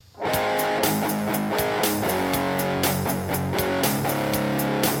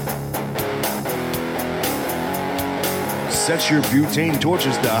Set your butane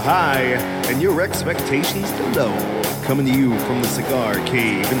torches to high and your expectations to low. Coming to you from the Cigar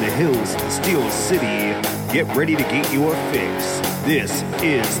Cave in the hills of the Steel City. Get ready to get your fix. This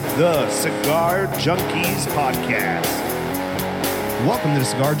is the Cigar Junkies Podcast. Welcome to the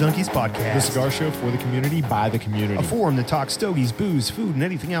Cigar Junkies Podcast. The cigar show for the community, by the community. A forum that talks stogies, booze, food, and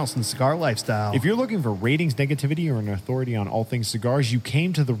anything else in the cigar lifestyle. If you're looking for ratings, negativity, or an authority on all things cigars, you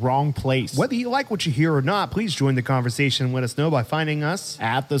came to the wrong place. Whether you like what you hear or not, please join the conversation and let us know by finding us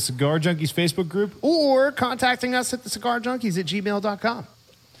At the Cigar Junkies Facebook group. or contacting us at thecigarjunkies@gmail.com.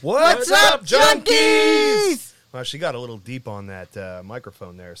 What's up, junkies? Well, she got a little deep on that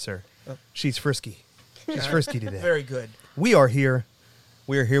microphone there, sir. She's frisky. She's frisky today. Very good. We are here.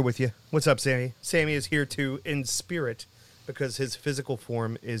 We are here with you. What's up, Sammy? Sammy is here too in spirit because his physical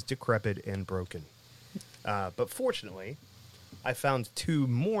form is decrepit and broken. But fortunately, I found two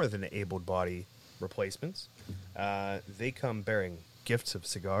more than able-bodied replacements. They come bearing gifts of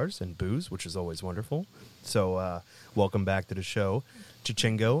cigars and booze, which is always wonderful. So welcome back to the show,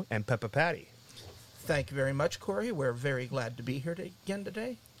 Chichingo and Peppa Patty. Thank you very much, Cory. We're very glad to be here again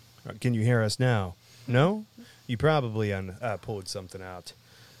today. Can you hear us now? No? You probably pulled something out.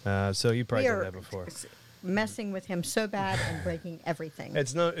 So you probably did that before. Messing with him so bad and breaking everything.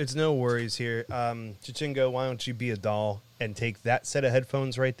 It's no worries here. Chichingo, why don't you be a doll and take that set of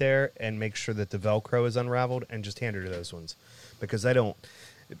headphones right there and make sure that the Velcro is unraveled and just hand her those ones. Because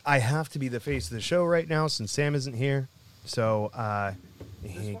I have to be the face of the show right now since Sam isn't here. So,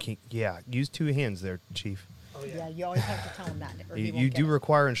 use two hands there, Chief. Oh, yeah, you always have to tell him that. Or You do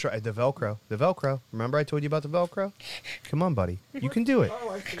require instruction. The Velcro. Remember I told you about the Velcro? Come on, buddy. You can do it.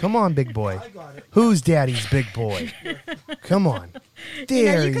 Come on, big boy. I got it. Who's daddy's big boy? Come on.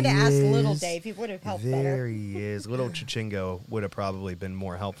 There you could have asked he Little is. Dave. He would have helped There better. he is. Little Chichingo would have probably been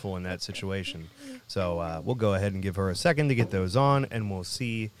more helpful in that situation. So we'll go ahead and give her a second to get those on, and we'll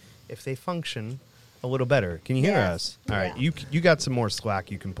see if they function a little better. Can you hear Yes. us? All right. Yeah. You got some more slack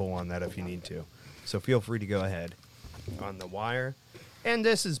you can pull on that if you need to. So feel free to go ahead on the wire. And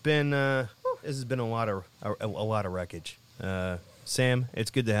this has been a lot of wreckage. Sam,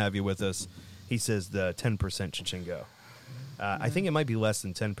 it's good to have you with us. He says the 10% Chichingo. I think it might be less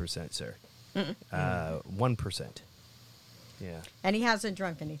than 10%, sir. 1%. Yeah. And he hasn't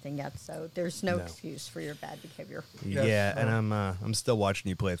drunk anything yet, so there's no No. excuse for your bad behavior. Yes. Yeah, and I'm still watching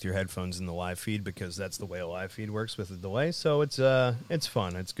you play with your headphones in the live feed because that's the way a live feed works with a delay. So it's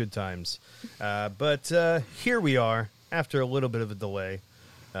fun. It's good times. But here we are after a little bit of a delay.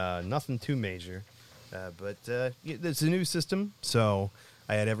 Nothing too major. But it's a new system, so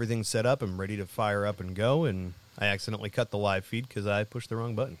I had everything set up and ready to fire up and go, and I accidentally cut the live feed because I pushed the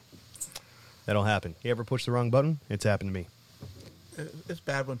wrong button. That'll happen. You ever push the wrong button? It's happened to me. It's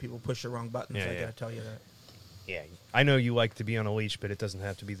bad when people push the wrong buttons. Yeah, I yeah. gotta tell you that. Yeah, I know you like to be on a leash, but it doesn't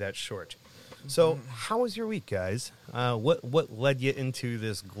have to be that short. So, how was your week, guys? What led you into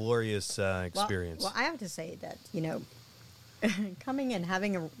this glorious experience? Well, I have to say that, coming in,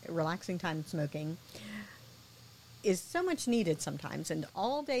 having a relaxing time smoking is so much needed sometimes. And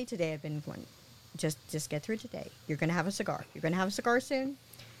all day today I've been going, just get through today. You're going to have a cigar. You're going to have a cigar soon.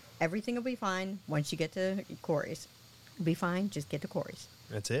 Everything will be fine once you get to Cory's. It'll be fine. Just get to Cory's.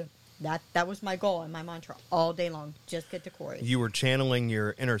 That's it. That was my goal and my mantra all day long. Just get to Cory's. You were channeling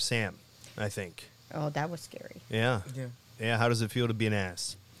your inner Sam, I think. Oh, that was scary. Yeah. Yeah. Yeah, how does it feel to be an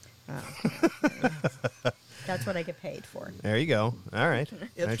ass? That's what I get paid for. There you go. All right.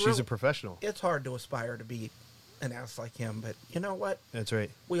 It's And she's real- a professional. It's hard to aspire to be an ass like him, but you know what? That's right.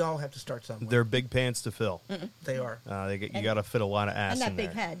 We all have to start somewhere. They're big pants to fill. They are. You got to fit a lot of ass And that in big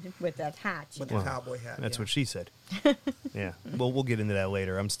there. head with that hat. With you know. the cowboy hat. That's yeah. what she said. Yeah. Well, we'll get into that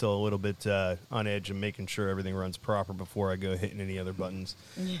later. I'm still a little bit on edge and making sure everything runs proper before I go hitting any other buttons.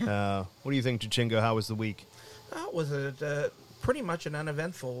 What do you think, Chichingo? How was the week? It was pretty much an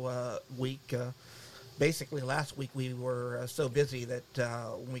uneventful week. Basically, last week we were so busy that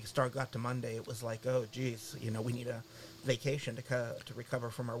when we got to Monday, it was like, oh, geez, we need a vacation to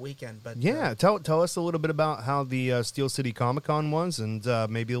recover from our weekend. But Yeah, tell us a little bit about how the Steel City Comic Con was, and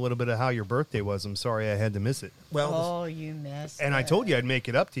maybe a little bit of how your birthday was. I'm sorry I had to miss it. well, Oh, you missed And I it. told you I'd make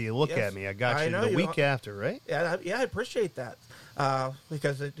it up to you. Look Yes, at me. I got I you know the you week don't- after, right? yeah, I appreciate that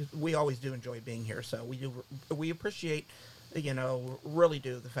because we always do enjoy being here. So we appreciate, really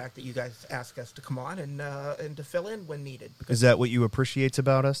do the fact that you guys ask us to come on and to fill in when needed. Because Is that what you appreciate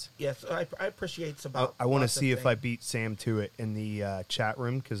about us? yes, I appreciate about. I want to lots of see if I things. beat Sam to it in the chat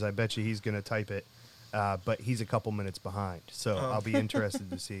room because I bet you he's going to type it, but he's a couple minutes behind. So I'll be interested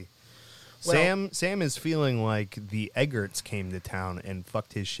to see. Well- Sam is feeling like the Eggerts came to town and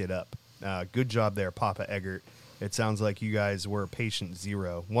fucked his shit up. Good job there, Papa Eggert. It sounds like you guys were patient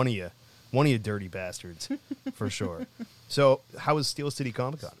zero. One of you dirty bastards, for sure. So, how was Steel City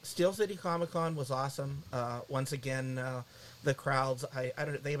Comic Con? Steel City Comic Con was awesome. Once again, the crowds. I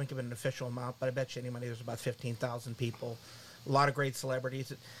don't. They haven't given an official amount, but I bet you any money there's about 15,000 people. A lot of great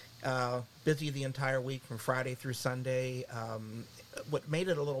celebrities. Busy the entire week from Friday through Sunday. What made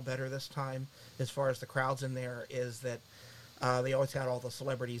it a little better this time, as far as the crowds in there, is that they always had all the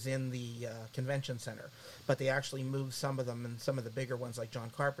celebrities in the convention center, but they actually moved some of them, and some of the bigger ones, like John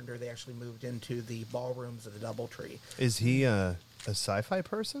Carpenter, they actually moved into the ballrooms of the DoubleTree. Is he a sci-fi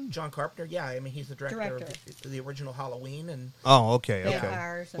person? John Carpenter, yeah, I mean he's the director. Of the original Halloween, and Oh, okay, okay.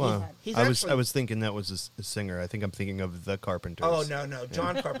 Vampires and Well, He's I actually- was thinking that was a singer. I think I'm thinking of the Carpenters. oh no,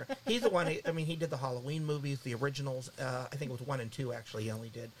 John Carpenter, he's the one. I mean, he did the Halloween movies, the originals. I think it was 1 and 2 actually. He only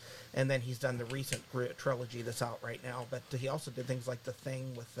did, and then he's done the recent trilogy that's out right now. But he also did things like The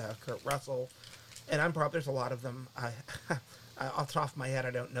Thing with Kurt Russell, and there's a lot of them. Off the top of my head, I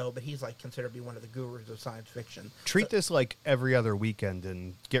don't know, but he's like considered to be one of the gurus of science fiction. Treat this like every other weekend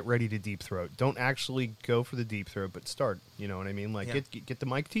and get ready to deep throat. Don't actually go for the deep throat, but start. You know what I mean? Like Yeah. get the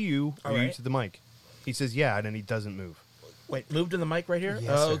mic to you or All you right. to the mic. He says yeah, and then he doesn't move. Wait, move to the mic right here.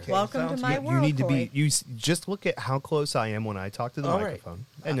 Yes, sir. Okay, Welcome to sounds my good. world. You need to Cory. be. Just look at how close I am when I talk to the All right. microphone,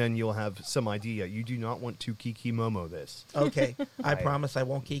 and then you'll have some idea. You do not want to kiki momo this. Okay, I promise I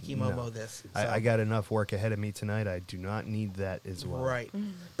won't kiki momo No. this. I got enough work ahead of me tonight. I do not need that as well. Right.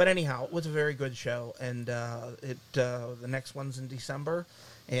 But anyhow, it was a very good show, and the next one's in December,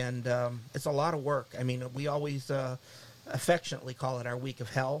 and it's a lot of work. I mean, we always affectionately call it our week of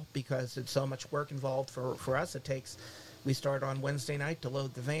hell because it's so much work involved for us. We start on Wednesday night to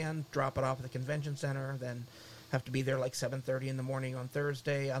load the van, drop it off at the convention center, then have to be there like 7:30 in the morning on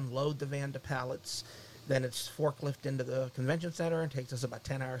Thursday, unload the van to pallets. Then it's forklift into the convention center and takes us about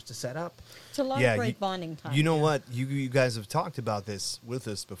 10 hours to set up. It's a lot Yeah, of great you- bonding time. You know what? You guys have talked about this with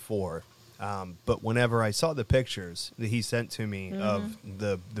us before, but whenever I saw the pictures that he sent to me of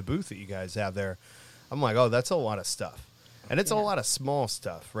the booth that you guys have there, I'm like, oh, that's a lot of stuff. And it's a lot of small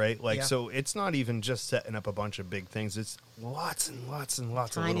stuff, right? Like, Yeah. so it's not even just setting up a bunch of big things. It's lots and lots and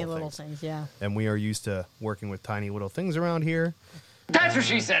lots Tiny of little things, yeah. And we are used to working with tiny little things around here. That's what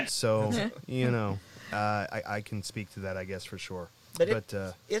she said. So, I can speak to that, I guess, for sure. But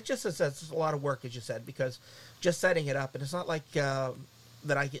it just is it's a lot of work, as you said, because just setting it up, and it's not like that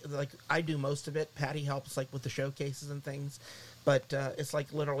I do most of it. Patty helps like with the showcases and things, but it's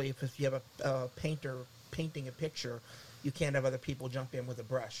like literally if you have a painter painting a picture, you can't have other people jump in with a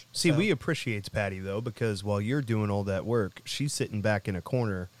brush. See, So- we appreciate Patty, though, because while you're doing all that work, she's sitting back in a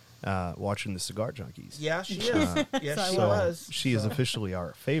corner watching the Cigar Junkies. Yeah, she is. Yes, So she So was. she is officially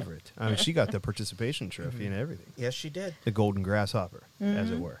our favorite. I mean, she got the participation trophy and everything. Yes, she did. The golden grasshopper, as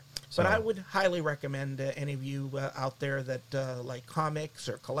it were. So, But I would highly recommend any of you out there that like comics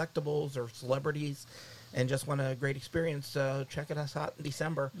or collectibles or celebrities and just want a great experience, check us out in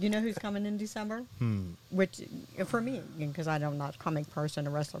December. You know who's coming in December? Which, for me, because I'm not a comic person, a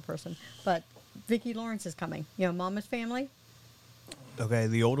wrestler person, but Vicki Lawrence is coming. You know, Mama's Family? Okay,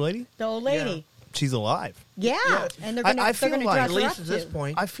 the old lady? The old lady. She's alive. Yeah. Yeah. And they're I going feel to like- dress At her least up at this too.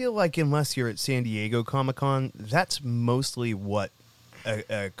 point. I feel like unless you're at San Diego Comic-Con, that's mostly what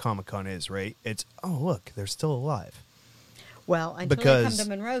a Comic-Con is, right? It's, oh, look, they're still alive. Well, until Because- they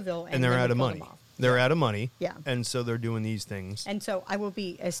come to Monroeville And they're then out we of pull money. them off. They're out of money. Yeah. And so they're doing these things. And so I will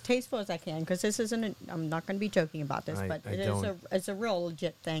be as tasteful as I can because this isn't. I'm not going to be joking about this, but it's a real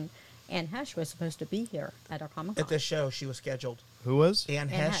legit thing. Anne Hesh was supposed to be here at our Comic Con. At this show, she was scheduled. Who was? Anne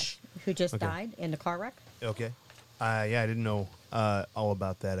Hesh. who just Okay. died in the car wreck. Okay. Yeah, I didn't know all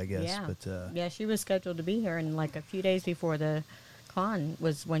about that, I guess. Yeah, But yeah, she was scheduled to be here, and like a few days before the con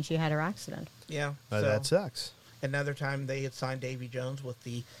was when she had her accident. Yeah. that sucks. Another time they had signed Davy Jones with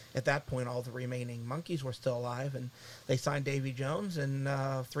at that point, all the remaining monkeys were still alive, and they signed Davy Jones, and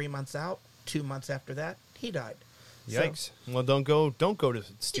 3 months out, 2 months after that, he died. So- Yikes. Well, don't go to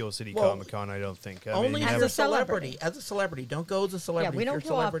Steel City Well, Comic-Con, I don't think. I only mean, As as never- a celebrity. As a celebrity. Don't go as a Yeah, celebrity. we If don't you're a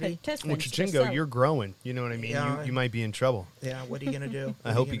go off celebrity. Well, participants. Chichingo, just you're growing. You know what I mean? Yeah, you might be in trouble. Yeah, what are you going to do?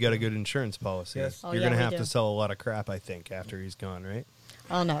 I hope you got a good insurance policy. Yes. Oh, You're yeah, going to we have do. to sell a lot of crap, I think, after he's gone, right?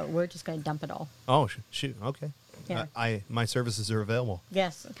 Oh no, we're just going to dump it all. Oh, shoot. Okay. Yeah. My services are available.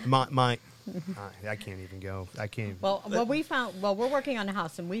 Yes. My I can't even go. I can't. Well, we're working on a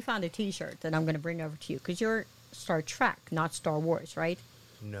house, and we found a T-shirt that I'm going to bring over to you because you're Star Trek, not Star Wars, right?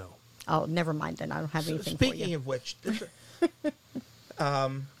 No. Oh, never mind then. I don't have anything for Speaking you. of which,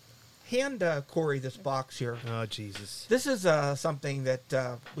 hand Cory this box here. Oh, Jesus. This is something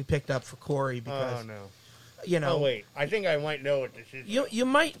that we picked up for Cory because, Oh, no. you know, Oh, wait. I think I might know what this is. you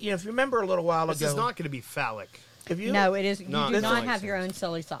might, if you remember a little while This ago. is not going to be phallic. If you No, it is. You No, do it's not like have your Sam's. own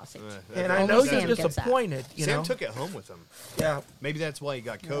silly sausage. and I Only know Sam you're gets that. disappointed. You Sam know. took it home with him. Yeah. Maybe that's why he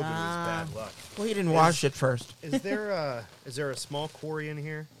got COVID. It was bad luck. Well, he didn't wash it first. Is there a small Cory in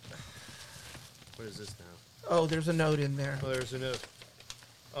here? What is this now? Oh, there's a note in there. Oh, there's a note.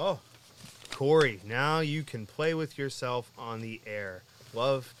 Oh, Cory, now you can play with yourself on the air.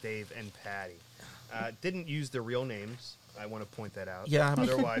 Love, Dave and Patty. Didn't use their real names. I want to point that out. Yeah.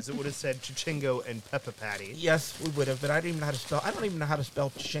 Otherwise, it would have said Chichingo and Peppa Patty. Yes, we would have, but I didn't even know how to spell. I don't even know how to spell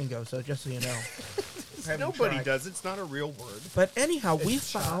Chingo. So just so you know, I haven't Nobody tried. does. It's not a real word. But anyhow, we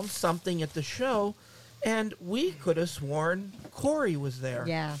It's found something at the show, and we could have sworn Cory was there.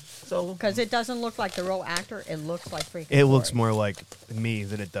 Yeah, So because it doesn't look like the real actor. It looks like freaking. It looks Cory. more like me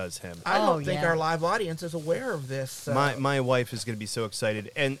than it does him. I Oh, don't think yeah. our live audience is aware of this. My wife is going to be so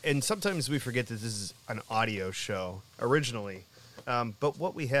excited, and sometimes we forget that this is an audio show originally. But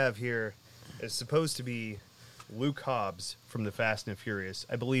what we have here is supposed to be Luke Hobbs from the Fast and Furious,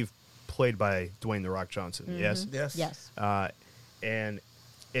 I believe, played by Dwayne the Rock Johnson. Yes, Yes. Yes, and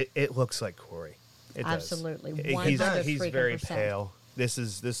it looks like Cory. It does. absolutely. He's 100% very pale. This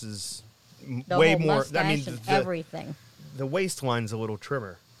is The way whole more. mustache I mean, and the everything. waistline's a little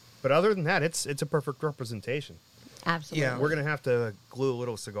trimmer, but other than that, it's a perfect representation. Absolutely. Yeah. We're gonna have to glue a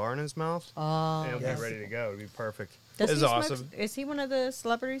little cigar in his mouth, Oh, and he'll yes. be ready to go. It'll be perfect. Does It's he smoke- awesome. Is he one of the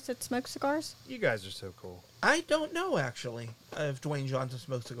celebrities that smoke cigars? You guys are so cool. I don't know actually if Dwayne Johnson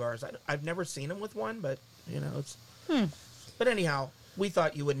smokes cigars. I've never seen him with one, but you know it's. But anyhow, we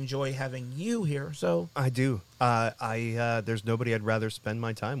thought you would enjoy having you here. So I do. There's nobody I'd rather spend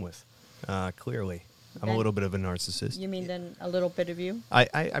my time with. Clearly, I'm a Okay. little bit of a narcissist. You mean then a little bit of you? I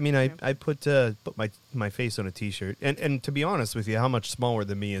put my face on a T-shirt, and to be honest with you, how much smaller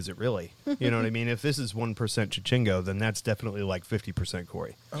than me is it really? You know what I mean? If this is 1% Chichingo, then that's definitely like 50%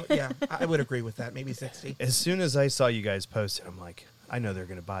 Cory. oh, yeah, I would agree with that. Maybe 60. As soon as I saw you guys post it, I'm like, I know they're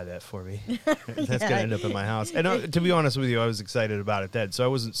going to buy that for me. That's going to end up in my house. And to be honest with you, I was excited about it then, so I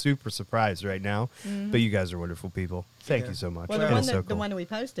wasn't super surprised right now. But you guys are wonderful people. Thank Yeah. you so much. Well, the That one is that so the cool. one that we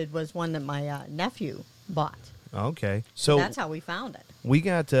posted was one that my nephew bought. Okay, so That's how we found it. we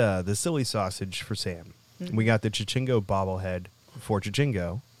got the silly sausage for Sam. We got the Chichingo bobblehead for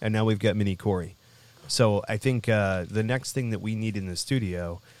Chichingo, and now we've got mini Cory. So I think the next thing that we need in the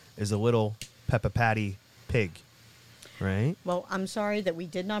studio is a little Peppa Patty pig, right? Well, I'm sorry that we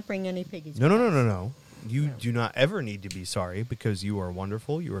did not bring any piggies. No. with us. You do not ever need to be sorry because you are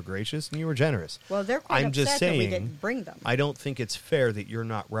wonderful, you are gracious, and you are generous. Well, they're quite I'm upset just that we saying, didn't bring them. I don't think it's fair that you're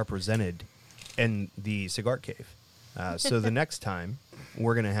not represented in the cigar cave. So the next time,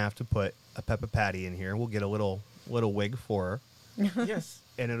 we're going to have to put a Peppa Patty in here. We'll get a little wig for her, Yes.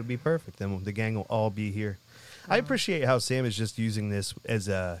 and it'll be perfect. Then the gang will all be here. I appreciate how Sam is just using this as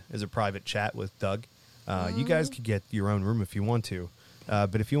a private chat with Doug. You guys could get your own room if you want to,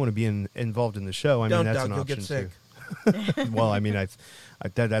 but if you want to be involved in the show, I mean Don't, that's Doug, an you'll option get sick. too. Well, I mean,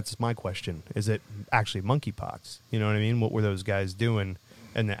 that's my question. Is it actually monkeypox? You know what I mean? What were those guys doing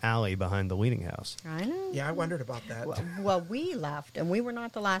in the alley behind the Leaning House? I know. Yeah, I wondered about that. Well, we left, and we were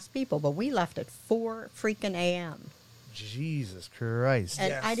not the last people, but we left at 4 freaking a.m. Jesus Christ! And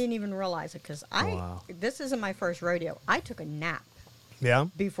Yes. I didn't even realize it because Wow. this isn't my first rodeo. I took a nap Yeah.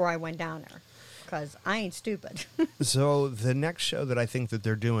 before I went down there because I ain't stupid. So the next show that I think that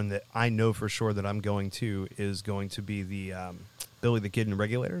they're doing that I know for sure that I'm going to is going to be the Billy the Kid and the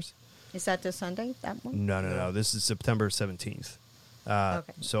Regulators. Is that this Sunday? That one? No. This is September 17th.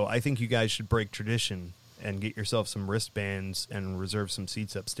 Okay. So I think you guys should break tradition and get yourself some wristbands and reserve some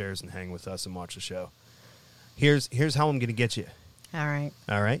seats upstairs and hang with us and watch the show. Here's how I'm going to get you. All right.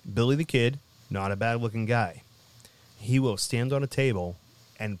 All right, Billy the Kid, not a bad-looking guy. He will stand on a table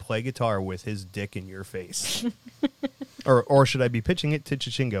and play guitar with his dick in your face. or should I be pitching it to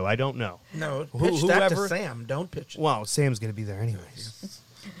Chichingo? I don't know. No, Who- pitch that to whoever- Sam. Don't pitch it. Wow, Sam's going to be there anyways.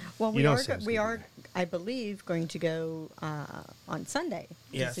 Well, You we know are, Sam's we gonna are, be I believe, going to go on Sunday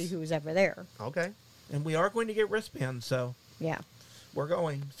Yes. to see who's ever there. Okay. And we are going to get wristbands, so Yeah. we're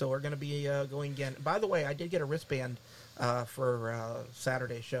going. So we're going to be going again. By the way, I did get a wristband for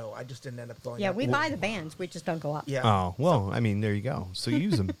Saturday's show. I just didn't end up going. Yeah, up. we buy the bands. We just don't go up. Yeah. Oh, well, I mean, there you go. So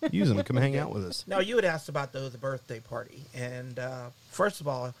use them. Use them. Come hang out with us. Now, you had asked about the birthday party. And first of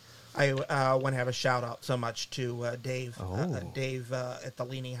all, I want to have a shout out so much to Dave. Oh. Dave at the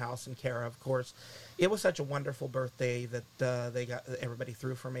Leaning House in Cara, of course. It was such a wonderful birthday that they got everybody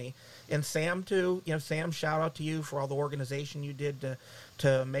through for me. And Sam, too. You know, Sam, shout out to you for all the organization you did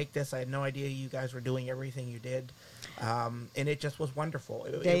to make this. I had no idea you guys were doing everything you did. And it just was wonderful.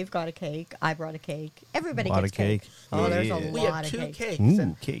 Dave got a cake. I brought a cake. Everybody Lot gets of cake. Oh, there's Yeah. a we lot had of 2 cake. cakes. Ooh,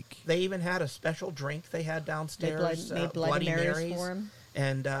 And cake. they even had a special drink they had downstairs. Made Bloody Marys for him.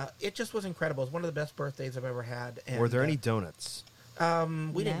 And it just was incredible. It was one of the best birthdays I've ever had. And, Were there any donuts? We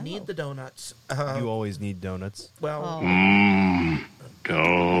didn't No. need the donuts. You always need donuts. Well, Oh.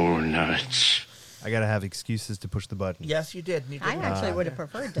 Donuts. I gotta have excuses to push the button. yes, you did. You I did. actually would have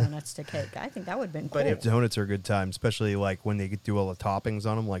preferred donuts to cake. I think that would have been cool. But Donuts are a good time, especially like when they do all the toppings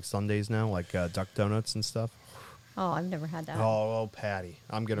on them, like Sundays now, like duck donuts and stuff. Oh, I've never had that. Oh, Patty,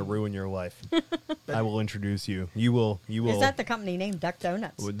 I'm gonna ruin your life. I will introduce you. You will. Is that the company name, Duck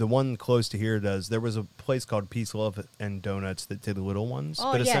Donuts? The one close to here does. There was a place called Peace, Love, and Donuts that did little ones,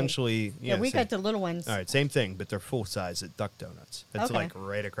 Oh, but yeah. essentially, Yeah, we same- got the little ones. All right, same thing, but they're full size at Duck Donuts. It's Okay. like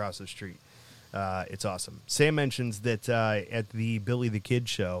right across the street. It's awesome. Sam mentions that at the Billy the Kid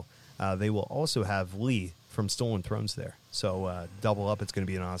show, they will also have Lee from Stolen Thrones there. So double up. It's going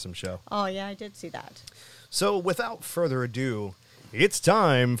to be an awesome show. Oh, yeah, I did see that. So without further ado, it's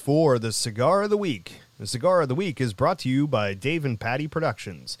time for the Cigar of the Week. The Cigar of the Week is brought to you by Dave and Patty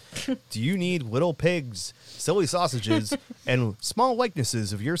Productions. Do you need little pigs, silly sausages, and small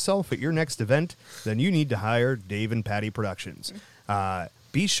likenesses of yourself at your next event? Then you need to hire Dave and Patty Productions.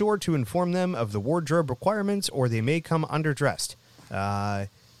 Be sure to inform them of the wardrobe requirements or they may come underdressed.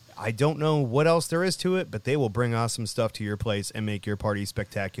 I don't know what else there is to it, but they will bring awesome stuff to your place and make your party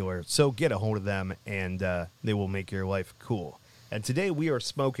spectacular. So get a hold of them, and they will make your life cool. And today we are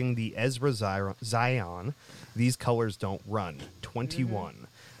smoking the Ezra Zion. These colors don't run. 21.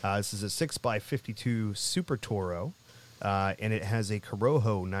 This is a 6x52 Super Toro, and it has a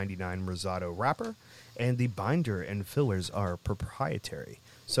Corojo 99 Rosado wrapper, and the binder and fillers are proprietary.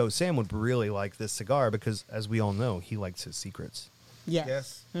 So Sam would really like this cigar because, as we all know, he likes his secrets.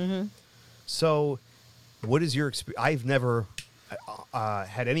 Yes. Yes. So, what is your experience? I've never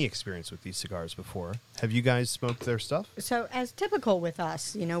had any experience with these cigars before. Have you guys smoked their stuff? So, as typical with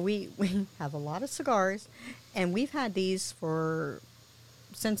us, we have a lot of cigars, and we've had these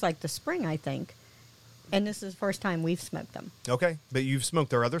since like the spring, I think. And this is the first time we've smoked them. Okay, but you've smoked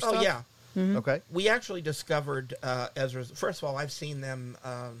their other stuff? Oh, yeah. Okay. We actually discovered Ezra's. First of all, I've seen them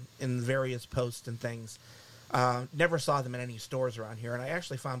in various posts and things. Never saw them in any stores around here, and I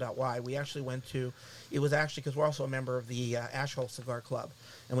actually found out why. We actually went to, it was actually because we're also a member of the Ashhole Cigar Club,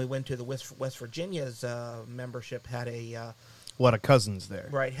 and we went to the West Virginia's membership had a A lot of cousins there.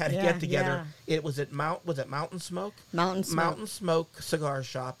 had a Yeah, get together. yeah. It was at Mountain Smoke? Mountain Smoke. Mountain Smoke Cigar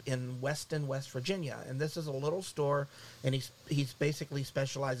Shop in Weston, West Virginia, and this is a little store, and he's basically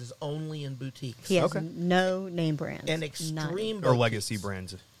specializes only in boutiques. He has Okay. no name brands. And extreme Or boutiques. legacy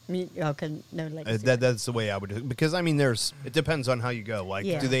brands. Okay, no legacy. That's the way I would do it. Because, I mean, it depends on how you go. Like,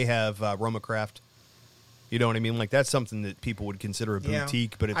 Yeah. do they have Roma Craft? You know what I mean? Like, that's something that people would consider a Yeah.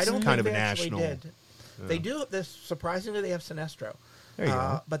 boutique, but it's I don't kind of think a they actually national. did. They do this. Surprisingly, they have Sinestro. There you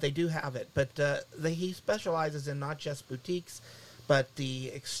go. But they do have it. But he specializes in not just boutiques, but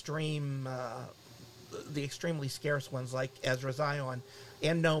the extremely scarce ones like Ezra Zion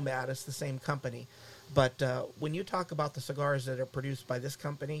and Nomad. It's the same company. But when you talk about the cigars that are produced by this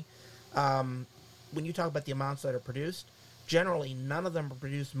company, when you talk about the amounts that are produced, generally none of them are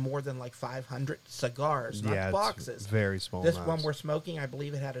produced more than like 500 cigars, not Yeah, it's boxes. very small This amounts. one we're smoking, I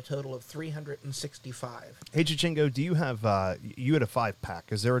believe it had a total of 365. Hey, Chichingo, do you have, you had a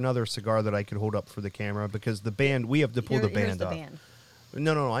 5-pack. Is there another cigar that I could hold up for the camera? Because the band, we have to pull the Here's band the up. band.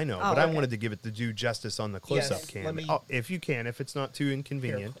 No, I know. Oh, but I okay. wanted to give it the due justice on the close-up Yes, cam. let me- If you can, if it's not too Here,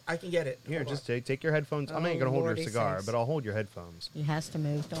 inconvenient. I can get it. Here, Hold just on. take your headphones. I'm not Oh, going to hold Lord, your he cigar, says. but I'll hold your headphones. He has to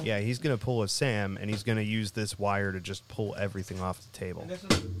move. Don't. Yeah, he's going to pull a Sam, and he's going to use this wire to just pull everything off the table. And this is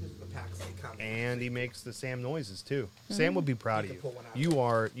the packs they come in. And he makes the Sam noises, too. Sam would be proud You of can you. pull one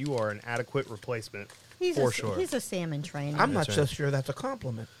out. You are an adequate replacement He's for a, sure. He's a salmon trainer. I'm not That's so right. sure that's a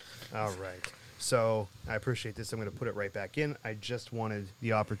compliment. All right. So I appreciate this. I'm going to put it right back in. I just wanted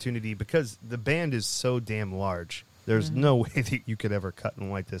the opportunity because the band is so damn large. There's no way that you could ever cut and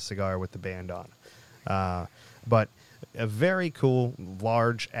light this cigar with the band on. But a very cool,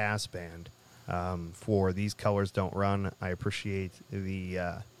 large ass band for These Colors Don't Run. I appreciate the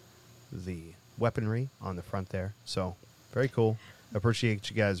weaponry on the front there. So very cool.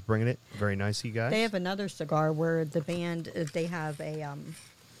 Appreciate you guys bringing it. Very nice of you guys. They have another cigar where the band they have a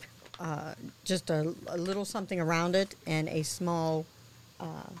just a little something around it and a small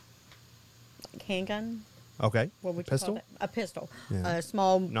handgun. Okay. What would you Pistol? call that? A pistol. Yeah. A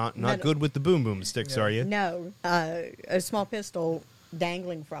small. Not metal- good with the boom boom sticks, Yeah. are you? No, a small pistol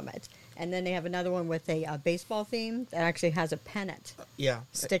dangling from it, And then they have another one with a baseball theme that actually has a pennant Yeah.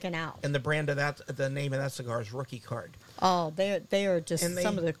 sticking out. And the brand of that, the name of that cigar is Rookie Card. Oh, they are just And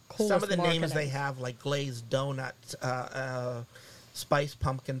some of the coolest. some of the names marketing. they have, like glazed donut, spice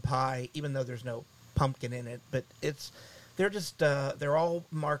pumpkin pie, even though there's no pumpkin in it, but they're all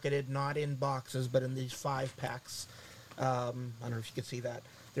marketed not in boxes, but in these 5-packs. I don't know if you can see that.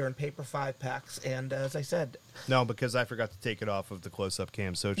 They're in paper 5-packs, and as I said, No, because I forgot to take it off of the close-up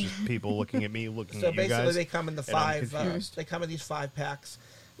cam, so it's just people looking at me, looking so at you basically guys. they come in the and I'm 5. confused. They come in these 5-packs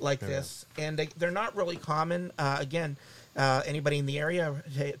like this, and they're not really common. Again, anybody in the area,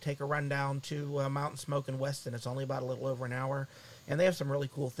 take a run down to Mountain Smoke in Weston. It's only about a little over an hour, and they have some really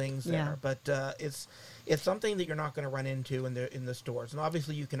cool things there. Yeah. But it's something that you're not going to run into in the stores. And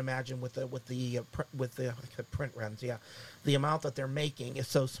obviously, you can imagine with the print runs, the amount that they're making is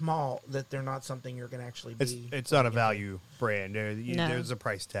so small that they're not something you're going to actually be. It's not a value brand. No. There's a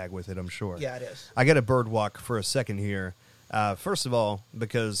price tag with it, I'm sure. Yeah, it is. I got a bird walk for a second here. First of all,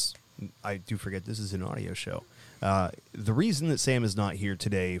 because I do forget this is an audio show. The reason that Sam is not here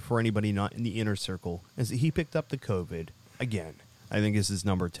today, for anybody not in the inner circle, is that he picked up the COVID again. I think this is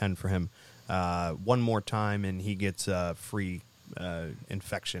number 10 for him. One more time, and he gets free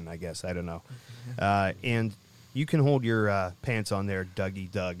infection, I guess. I don't know. And you can hold your pants on there,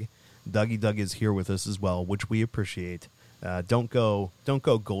 Dougie Doug. Dougie Doug is here with us as well, which we appreciate. Don't go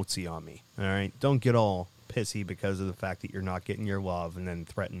Goltzy on me, all right? Don't get all pissy because of the fact that you're not getting your love and then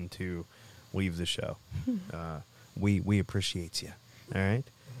threaten to leave the show. We appreciate you, all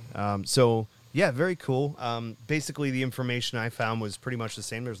right? So, yeah, very cool. Basically, the information I found was pretty much the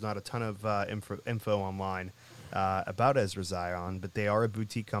same. There's not a ton of info online about Ezra Zion, but they are a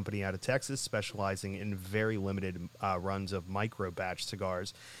boutique company out of Texas specializing in very limited runs of micro batch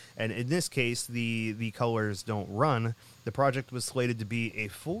cigars. And in this case, the colors don't run. The project was slated to be a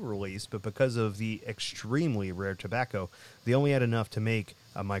full release, but because of the extremely rare tobacco, they only had enough to make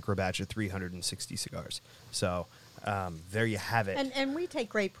a micro batch of 360 cigars. So there you have it. And we take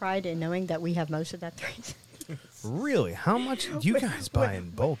great pride in knowing that we have most of that. Really? How much do you guys buy in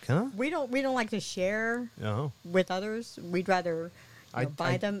bulk, huh? We don't like to share Oh. with others. We'd rather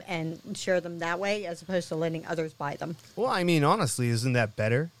buy them and share them that way as opposed to letting others buy them. Well, I mean, honestly, isn't that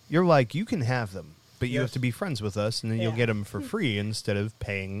better? You're like, you can have them, but you Yes. have to be friends with us, and then you'll Yeah. get them for free instead of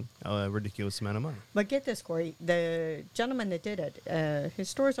paying a ridiculous amount of money. But get this, Cory, the gentleman that did it, his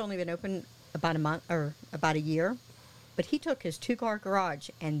store's only been open about a month or about a year, but he took his 2-car garage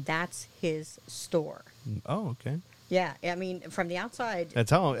and that's his store. Oh, okay. Yeah, I mean, from the outside, That's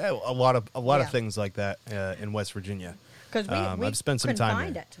how a lot of Yeah. things like that in West Virginia. because we I've spent some couldn't time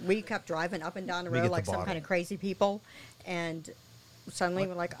find there. it. We kept driving up and down the Let me road get the like some bottle. kind of crazy people, and suddenly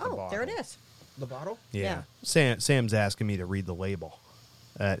we're like, oh, there it bottle. is. The bottle Yeah. Yeah. Sam's asking me to read the label.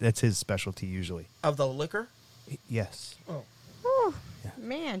 That's his specialty usually. of the liquor. Yes. Oh, Whew,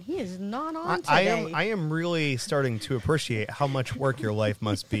 man, he is not on I today. am really starting to appreciate how much work your life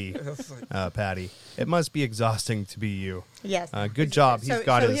must be, Patty. It must be exhausting to be you. Yes. Good job. He's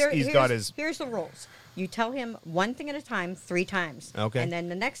got his. Here's the rules. You tell him one thing at a time 3 times. Okay. And then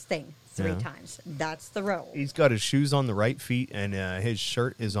the next thing 3 Yeah. times. That's the rule. He's got his shoes on the right feet, and his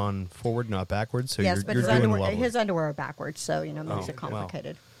shirt is on forward, not backwards. So yes, you're but doing his lovely. underwear are backwards, so makes Oh, it well.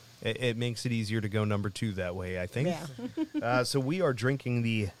 complicated. It makes it easier to go number 2 that way, I think. Yeah. So we are drinking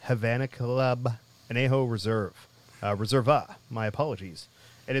the Havana Club Anejo Reserve. Reserva, my apologies.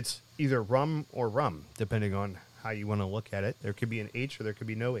 And it's either rum or rum, depending on how you want to look at it. There could be an H or there could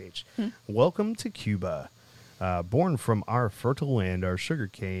be no H. Welcome to Cuba. Born from our fertile land, our sugar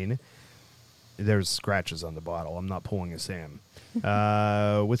cane. There's scratches on the bottle. I'm not pulling a Sam.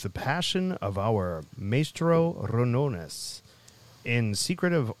 With the passion of our Maestro Ronones. In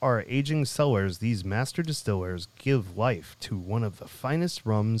secret of our aging cellars, these master distillers give life to one of the finest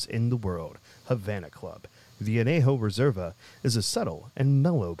rums in the world, Havana Club. The Anejo Reserva is a subtle and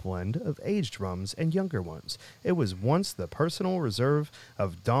mellow blend of aged rums and younger ones. It was once the personal reserve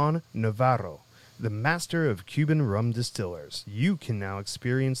of Don Navarro, the master of Cuban rum distillers. You can now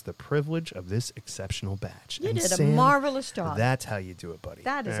experience the privilege of this exceptional batch. You And did a Sam, marvelous job. That's how you do it, buddy.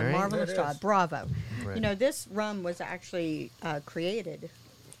 That is All a right? marvelous That job. is. Bravo. Right. This rum was actually created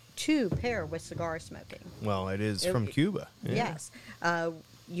to pair with cigar smoking. Well, it is It- from Cuba. Yeah. Yes.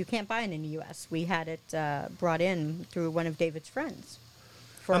 You can't buy it in the U.S. We had it brought in through one of David's friends.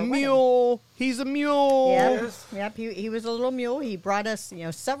 For A wedding. mule. He's a mule. Yep. Yes. Yep. He was a little mule. He brought us,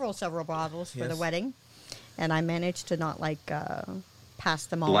 several bottles for the Yes. wedding, and I managed to not pass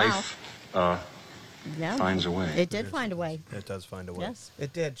them all out. Life Yeah. finds a way. It did find a way. It does find a way. Yes.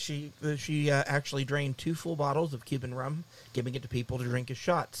 It did. She actually drained 2 full bottles of Cuban rum, giving it to people to drink as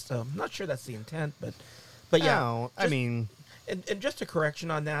shots. So I'm not sure that's the intent, but yeah. No, I Just- mean, And just a correction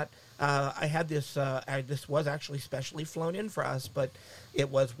on that, I had this. This was actually specially flown in for us, but it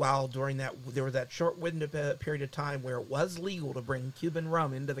was while during that there was that short window period of time where it was legal to bring Cuban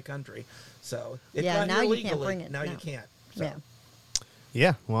rum into the country. So it's Yeah, not now you illegally. can't bring it, Now no. you can't. So. Yeah.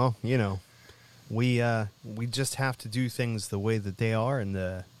 yeah. Well, we just have to do things the way that they are in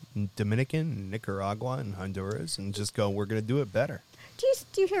the Dominican, Nicaragua, and Honduras, and just go. We're going to do it better. Do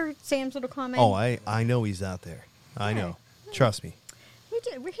you hear Sam's little comment? Oh, I know he's out there. I know. Trust me.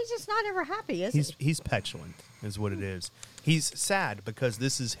 He's just not ever happy, is he? He's petulant, is what it is. He's sad because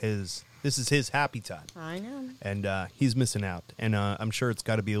this is his happy time, I know. and he's missing out. And I'm sure it's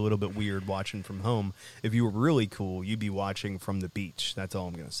got to be a little bit weird watching from home. If you were really cool, you'd be watching from the beach. That's all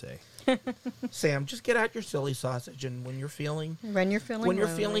I'm gonna say. Sam, just get out your silly sausage, and when you're feeling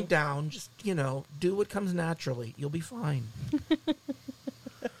lonely. down, just do what comes naturally. You'll be fine.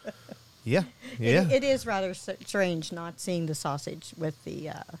 Yeah, yeah, It is rather strange not seeing the sausage with the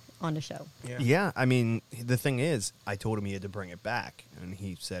on the show. yeah. I mean, the thing is, I told him he had to bring it back, and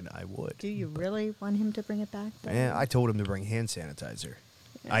he said I would. Do you really want him to bring it back? Yeah, I told him to bring hand sanitizer.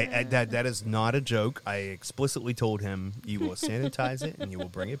 That is not a joke. I explicitly told him you will sanitize it and you will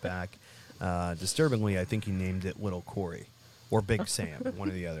bring it back. Disturbingly, I think he named it Little Cory or Big Sam, one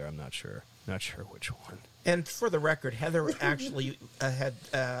or the other. I'm not sure. Not sure which one. And for the record, Heather actually had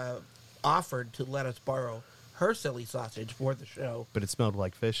offered to let us borrow her silly sausage for the show. But it smelled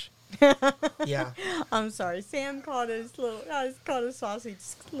like fish. Yeah. I'm sorry. Sam called his sausage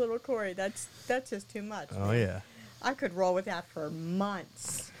little Cory. That's just too much. Oh man. yeah, I could roll with that for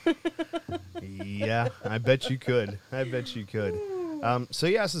months. yeah. I bet you could. I bet you could. So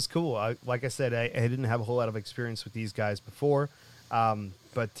yeah, this is cool. Like I said, I didn't have a whole lot of experience with these guys before,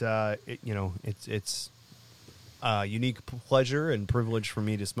 but it's a unique pleasure and privilege for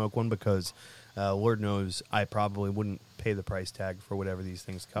me to smoke one because Lord knows I probably wouldn't pay the price tag for whatever these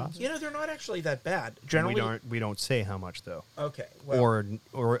things cost. They're not actually that bad. Generally, We don't say how much though. Okay. Well,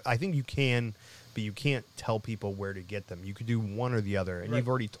 Or I think you can, but you can't tell people where to get them. You could do one or the other, and Right. you've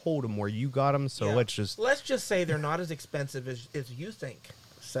already told them where you got them. So yeah. let's just say they're not as expensive as you think.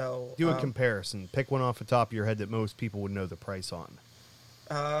 So do a comparison. Pick one off the top of your head that most people would know the price on.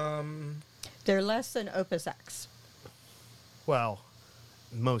 They're less than Opus X. Well,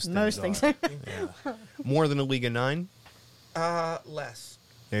 most things. are. Yeah. More than a League of 9? Less.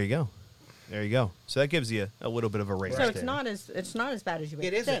 There you go. There you go. So that gives you a little bit of a range. So it's there. not as bad as you would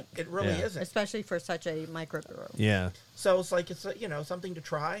It isn't. think. It really Yeah. isn't. Especially for such a microbrewer. Yeah. So it's like it's something to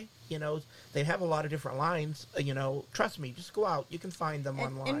try. They have a lot of different lines. Trust me, just go out. You can find them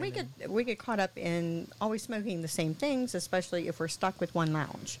online. And we get caught up in always smoking the same things, especially if we're stuck with one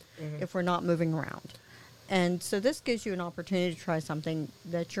lounge, if we're not moving around. And so this gives you an opportunity to try something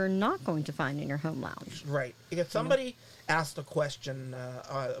that you're not going to find in your home lounge. Right. If somebody asked a question,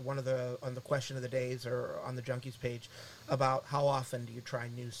 on the question of the days or on the Junkies page, about how often do you try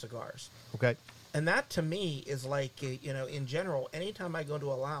new cigars? Okay. And that to me is like, in general, anytime I go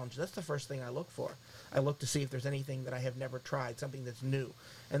to a lounge, that's the first thing I look for. I look to see if there's anything that I have never tried, something that's new.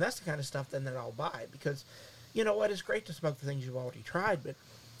 And that's the kind of stuff then that I'll buy because, you know what, it's great to smoke the things you've already tried, but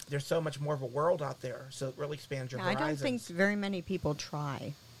there's so much more of a world out there, so it really expands your I horizons. don't think very many people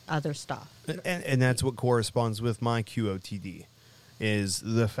try other stuff. And that's what corresponds with my QOTD, is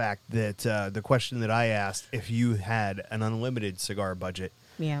the fact that the question that I asked, if you had an unlimited cigar budget,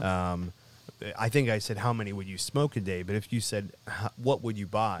 Yeah. I think I said, how many would you smoke a day? But if you said, what would you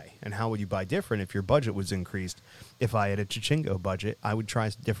buy? And how would you buy different if your budget was increased? If I had a Chichingo budget, I would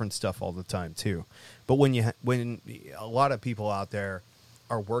try different stuff all the time, too. But when a lot of people out there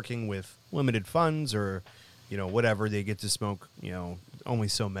are working with limited funds or, whatever, they get to smoke, only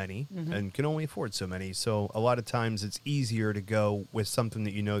so many and can only afford so many. So a lot of times it's easier to go with something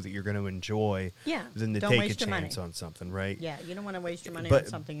that that you're going to enjoy than to don't take a waste your money. chance on something, right? Yeah, you don't want to waste your money on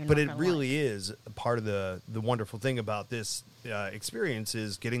something you're but not it gonna really like. is part of the wonderful thing about this experience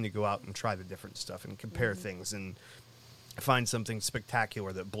is getting to go out and try the different stuff and compare things and find something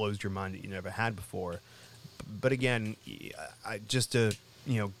spectacular that blows your mind that you never had before. But again, just to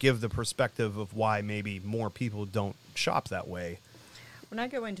give the perspective of why maybe more people don't shop that way. When I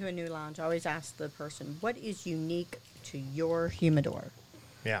go into a new lounge, I always ask the person, what is unique to your humidor?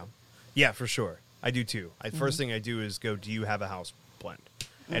 Yeah. Yeah, for sure. I do too. First thing I do is go, do you have a house blend?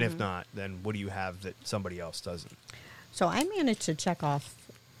 And if not, then what do you have that somebody else doesn't? So I managed to check off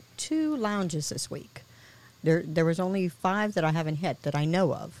 2 lounges this week. There was only 5 that I haven't hit that I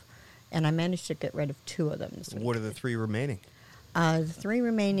know of. and I managed to get rid of 2 of them this week. What are the 3 remaining? The 3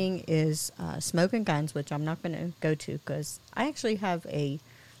 remaining is Smoke and Guns, which I'm not going to go to because I actually have a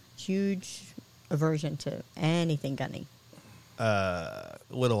huge aversion to anything gunny. A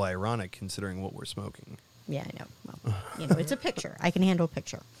little ironic considering what we're smoking. Yeah, I know. Well, it's a picture. I can handle a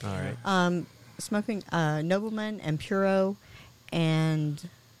picture. All right. Smoking Nobleman and Puro and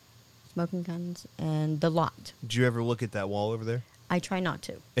Smoking Guns and The Lot. Did you ever look at that wall over there? I try not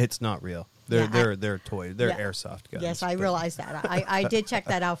to. It's not real. They're Yeah, they're toys. They're yeah. airsoft guns. Yes, I but- realized that. I did check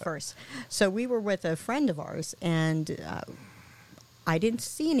that out first. So we were with a friend of ours, and I didn't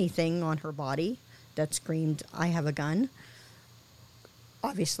see anything on her body that screamed, "I have a gun."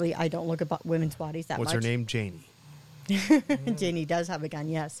 Obviously, I don't look at women's bodies that What's much. her name? Janie. Janie does have a gun,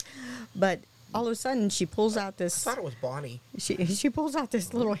 yes. But all of a sudden, she pulls out I this. thought it was Bonnie. She pulls out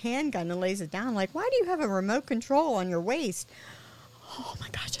this little handgun and lays it down. Like, why do you have a remote control on your waist? Oh my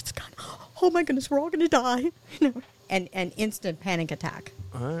gosh, it's a gun! Oh my goodness, we're all gonna die! And instant panic attack.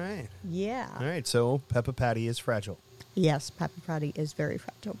 All right. Yeah. All right. So Peppa Patty is fragile. Yes, Peppa Patty is very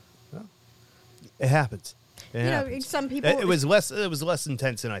fragile. It happens. It You know, happens. some people- It was less. It was less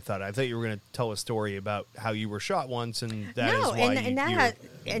intense than I thought. I thought you were going to tell a story about how you were shot once, and that is No, why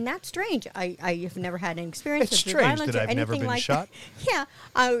and that's strange. I have never had an experience It's with strange violence that or I've never anything been like shot. that.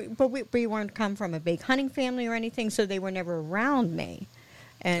 Yeah, but we weren't come from a big hunting family or anything, so they were never around me.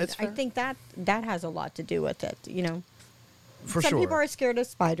 And That's I fair. think that has a lot to do with it. You know, for some sure. people are scared of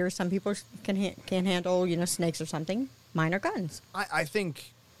spiders. Some people can't handle snakes or something. Mine are guns. I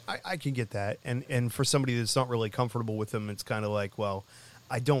think I can get that, and for somebody that's not really comfortable with them, it's kind of like, well,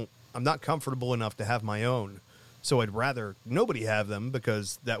 I'm not comfortable enough to have my own, so I'd rather nobody have them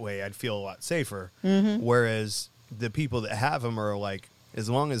because that way I'd feel a lot safer. Mm-hmm. Whereas the people that have them are like, as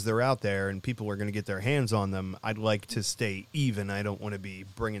long as they're out there and people are going to get their hands on them, I'd like to stay even. I don't want to be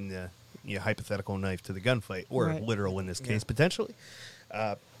bringing the hypothetical knife to the gunfight, or Right. literal in this case potentially.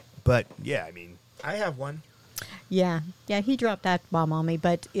 But yeah, I mean. I have one. Yeah, he dropped that bomb on me,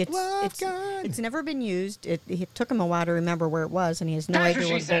 but What gun? it's never been used. It took him a while to remember where it was, and he has no idea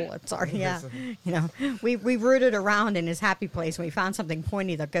where the bullets are. Yeah, we rooted around in his happy place, and we found something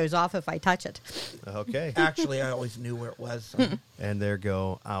pointy that goes off if I touch it. Okay. Actually, I always knew where it was. And there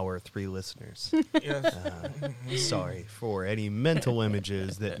go our 3 listeners. Yes. Sorry for any mental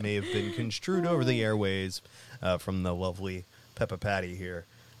images that may have been construed over the airways from the lovely Peppa Patty here.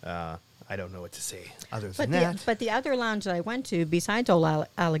 I don't know what to say other than that. But the other lounge that I went to, besides Old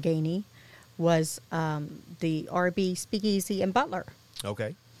Allegheny, was the RB Speakeasy in Butler.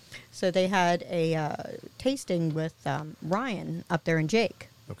 Okay. So they had a tasting with Ryan up there and Jake.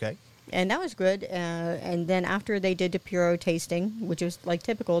 Okay. And that was good. And then after they did the Puro tasting, which was like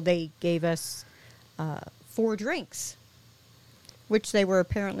typical, they gave us 4 drinks, which they were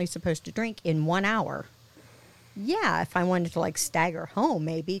apparently supposed to drink in 1 hour. Yeah, if I wanted to like stagger home,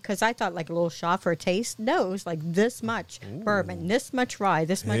 maybe, because I thought like a little shot for a taste. No, it was like this much bourbon, this much rye,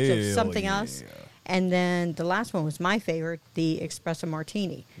 this much of Hell something yeah. else. And then the last one was my favorite, the espresso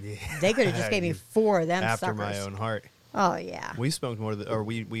martini. Yeah. They could have just gave me 4 of them After suckers. my own heart. Oh, yeah. We smoked more of the, or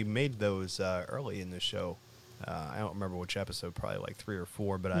we made those early in the show. I don't remember which episode, probably like 3 or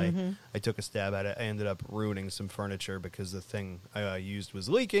 4, but I took a stab at it. I ended up ruining some furniture because the thing I used was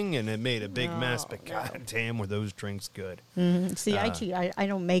leaking, and it made a big mess. But god damn, were those drinks good. See, I cheat. I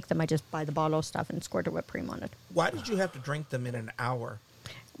don't make them. I just buy the bottle of stuff and squirt a whipped cream on it. Why did you have to drink them in an hour?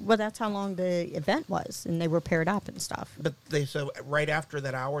 Well, that's how long the event was, and they were paired up and stuff. But so right after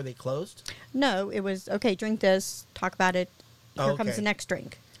that hour they closed. No, it was, okay, drink this, talk about it. Here comes Okay. the next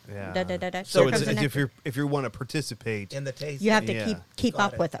drink. Yeah. Da, da, da, da. So Here it's, comes the next if you want to participate, In the taste. You have to Yeah. keep Got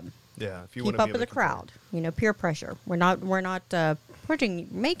up it. with them. yeah, if you Keep want to up with the crowd. Peer pressure. We're not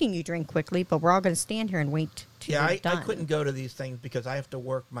making you drink quickly, but we're all going to stand here and wait till Yeah, you're I done. couldn't go to these things because I have to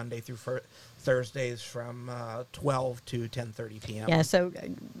work Monday through Thursdays from 12 to 10:30 p.m. Yeah, so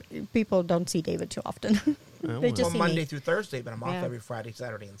people don't see David too often. well. They just Well, see Monday me. through Thursday, but I'm off Yeah. every Friday,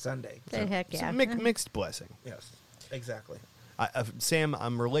 Saturday, and Sunday. The heck It's yeah. a mixed blessing. Yes, exactly. Sam,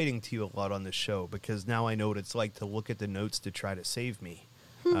 I'm relating to you a lot on this show because now I know what it's like to look at the notes to try to save me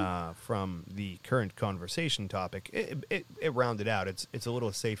from the current conversation topic. It rounded out. It's a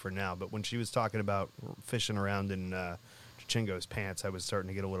little safer now, but when she was talking about fishing around in Chingo's pants, I was starting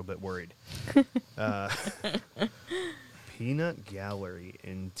to get a little bit worried. Peanut Gallery,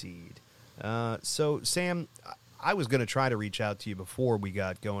 indeed. So, Sam, I was going to try to reach out to you before we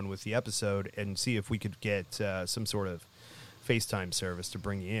got going with the episode and see if we could get some sort of FaceTime service to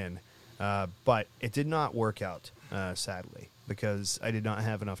bring you in. But it did not work out, sadly, because I did not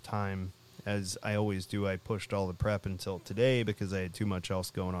have enough time as I always do, I pushed all the prep until today because I had too much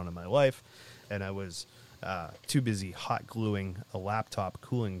else going on in my life, and I was too busy hot gluing a laptop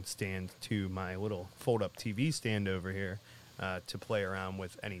cooling stand to my little fold-up TV stand over here to play around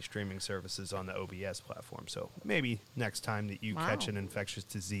with any streaming services on the OBS platform. So maybe next time that you catch an infectious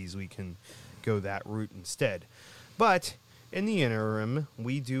disease, we can go that route instead. But in the interim,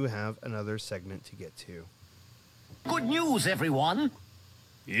 we do have another segment to get to. Good news, everyone.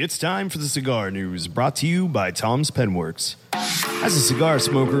 It's time for the cigar news, brought to you by Tom's Penworks. As a cigar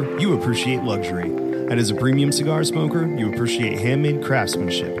smoker, you appreciate luxury. And as a premium cigar smoker, you appreciate handmade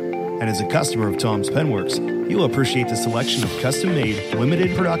craftsmanship. And as a customer of Tom's Penworks, you'll appreciate the selection of custom-made,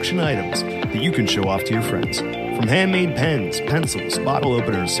 limited production items that you can show off to your friends. From handmade pens, pencils, bottle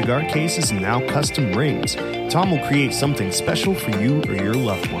openers, cigar cases, and now custom rings, Tom will create something special for you or your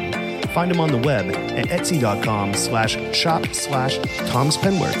loved one. Find him on the web at etsy.com/shop/Tom's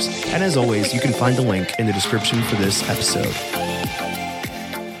Penworks. And as always, you can find the link in the description for this episode.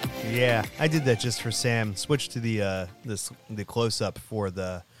 Yeah, I did that just for Sam. Switch to the close-up for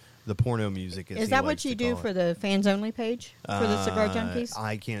the porno music. Is that what you do for the fans only page for the Cigar Junkies?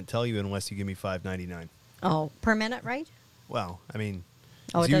 I can't tell you unless you give me $5.99. Oh, per minute, right? Well, I mean,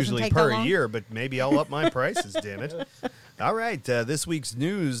 Oh, it's it doesn't usually take that per long? year, but maybe I'll up my prices, damn it. All right, this week's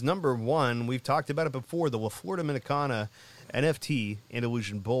news, number one, we've talked about it before, the La Flor Dominicana NFT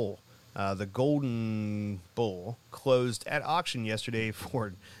Andalusian Bull. The Golden Bull closed at auction yesterday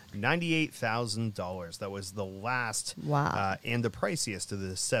for $98,000. That was the last and the priciest of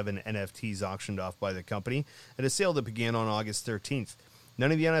the 7 NFTs auctioned off by the company at a sale that began on August 13th.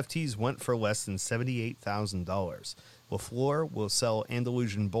 None of the NFTs went for less than $78,000. La Flor will sell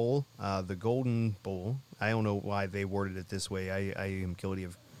Andalusian Bull, the Golden Bull. I don't know why they worded it this way. I am guilty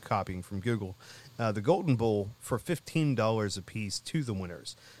of copying from Google. The Golden Bull for $15 a piece to the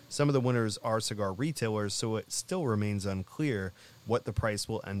winners. Some of the winners are cigar retailers, so it still remains unclear what the price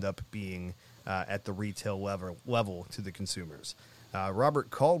will end up being at the retail level to the consumers. Robert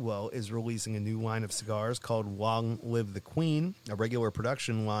Caldwell is releasing a new line of cigars called Long Live the Queen, a regular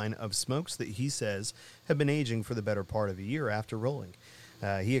production line of smokes that he says have been aging for the better part of a year after rolling.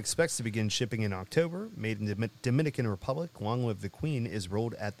 He expects to begin shipping in October. Made in the Dominican Republic, Long Live the Queen is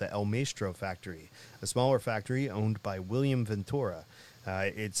rolled at the El Maestro factory, a smaller factory owned by William Ventura.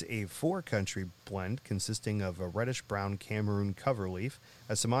 It's a 4-country blend consisting of a reddish-brown Cameroon cover leaf,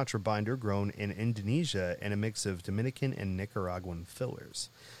 a Sumatra binder grown in Indonesia, and a mix of Dominican and Nicaraguan fillers.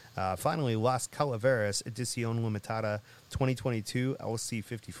 Finally, Las Calaveras Edición Limitada 2022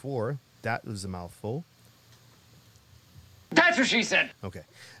 LC54. That was a mouthful. That's what she said. Okay.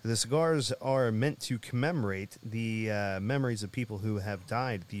 The cigars are meant to commemorate the memories of people who have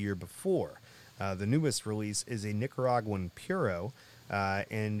died the year before. The newest release is a Nicaraguan Puro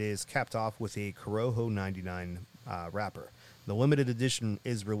and is capped off with a Corojo 99 wrapper. The limited edition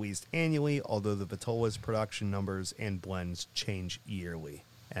is released annually, although the Vitola's production numbers and blends change yearly.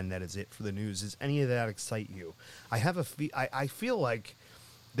 And that is it for the news. Does any of that excite you? I feel like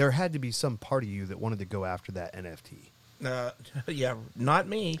there had to be some part of you that wanted to go after that NFT. Yeah, not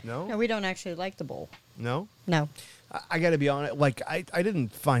me. No? No, we don't actually like the bowl. No? No. I got to be honest. Like, I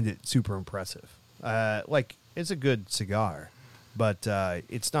didn't find it super impressive. Like, it's a good cigar, but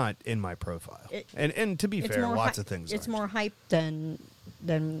it's not in my profile. And to be fair, lots of things It's aren't. more hype than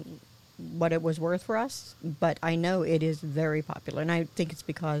what it was worth for us, but I know it is very popular, and I think it's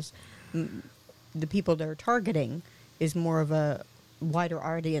because the people they're targeting is more of a wider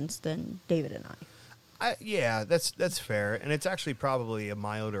audience than David and I. Yeah, that's fair, and it's actually probably a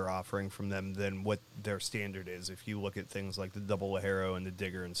milder offering from them than what their standard is. If you look at things like the Double Lajero and the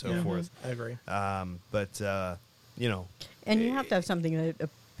Digger and so forth, I agree. But you know, and you have to have something that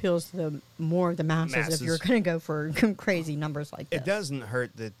appeals to more of the masses if you're going to go for crazy numbers like this. It doesn't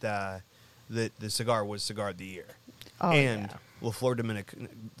hurt that the cigar was Cigar of the Year, and La Flor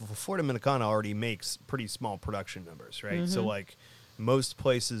Dominicana already makes pretty small production numbers, right? So like. Most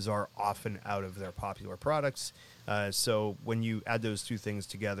places are often out of their popular products, so when you add those two things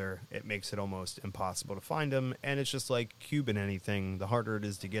together, it makes it almost impossible to find them, and it's just like Cuban anything. The harder it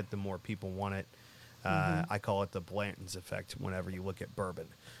is to get, the more people want it. I call it the Blanton's effect whenever you look at bourbon.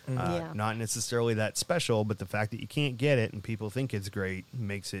 Not necessarily that special, but the fact that you can't get it and people think it's great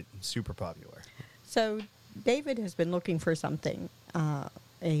makes it super popular. So David has been looking for something, a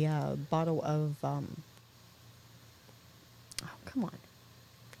bottle of... come on,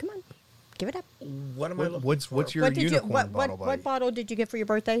 give it up. What am I looking for? What's your unicorn bottle? What bottle did you get for your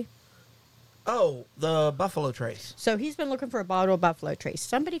birthday? Oh, the Buffalo Trace. So he's been looking for a bottle of Buffalo Trace.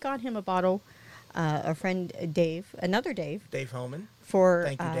 Somebody got him a bottle. A friend, Dave, another Dave. Dave Homan. For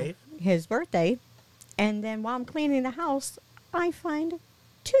Thank you, Dave. his birthday. And then while I'm cleaning the house, I find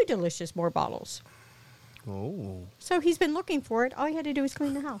 2 delicious more bottles. Oh. So he's been looking for it. All he had to do was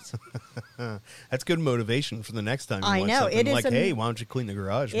clean the house. That's good motivation for the next time you I want know. something It is like, hey, why don't you clean the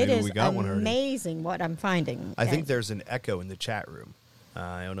garage? It Maybe is we got one already. amazing what I'm finding. I think And- there's an echo in the chat room.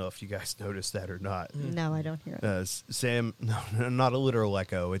 I don't know if you guys noticed that or not. No, I don't hear it. Sam, no, not a literal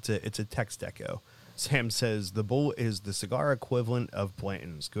echo. It's a text echo. Sam says the bull is the cigar equivalent of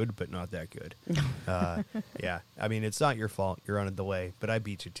Blanton's. Good, but not that good. Yeah, I mean, it's not your fault. You're on a delay, but I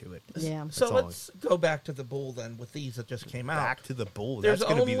beat you to it. Yeah. So all. let's go back to the bull then with these that just came out. Back to the bull. There's That's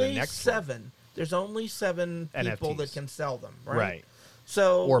going to be only the next 7. one. There's only 7 people NFTs. that can sell them, right? Right.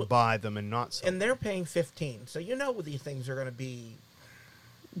 So Or buy them and not sell. and they're paying 15. So you know these things are going to be.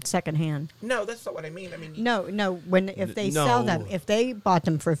 Secondhand. No, that's not what I mean. I mean, No. If they sell them, No. if they bought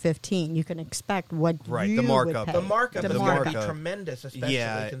them for 15, you can expect what Right, the you markup. would the pay. markup The is going to be markup. tremendous, especially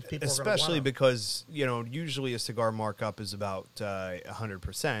Yeah, since people are especially going to because, usually a cigar markup is about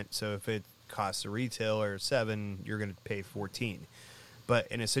 100%. So if it costs a retailer 7, you're going to pay 14. But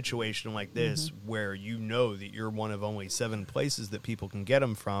in a situation like this, where you know that you're one of only 7 places that people can get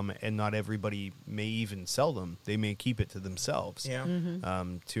them from, and not everybody may even sell them, they may keep it to themselves. Yeah.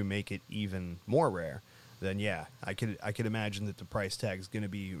 To make it even more rare, then yeah, I could imagine that the price tag is going to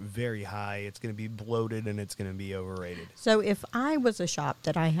be very high. It's going to be bloated and it's going to be overrated. So if I was a shop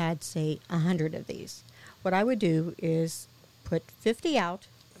that I had, say, 100 of these, what I would do is put 50 out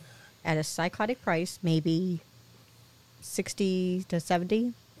at a psychotic price, maybe 60 to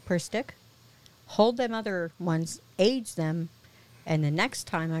 70 per stick, hold them other ones, age them, and the next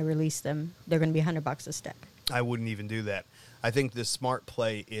time I release them, they're going to be $100 a stick. I wouldn't even do that. I think the smart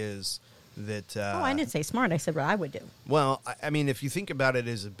play is that. I didn't say smart. I said what I would do. Well, I mean, if you think about it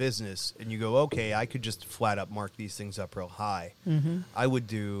as a business and you go, okay, I could just flat up mark these things up real high. I would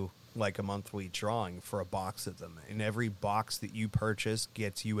do like a monthly drawing for a box of them, and every box that you purchase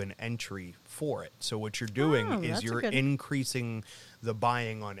gets you an entry for it. So what you're doing Oh, is that's a you're good- increasing the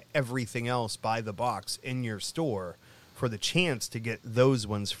buying on everything else by the box in your store for the chance to get those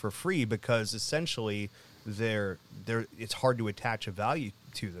ones for free, because essentially they're it's hard to attach a value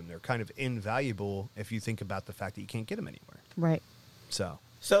to them. They're kind of invaluable if you think about the fact that you can't get them anywhere. Right. So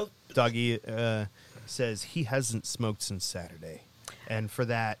So Dougie says he hasn't smoked since Saturday, and for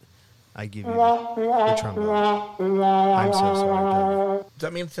that I give you the trombone. I'm so sorry, Dougie. does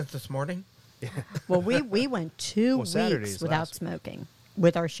that mean since this morning? Well, we went 2 Well, Saturday's weeks without last. smoking.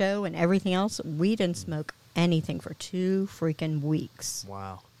 With our show and everything else, we didn't smoke anything for 2 freaking weeks.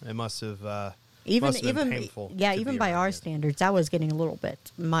 Wow, it must have Even must have been even painful yeah, to even be by around our it. standards, that was getting a little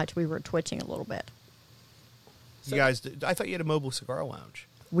bit much. We were twitching a little bit. You guys, I thought you had a mobile cigar lounge.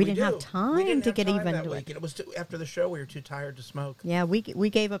 We didn't have do. time We didn't to have get time even that to week, it. and it was after the show. We were too tired to smoke. Yeah, we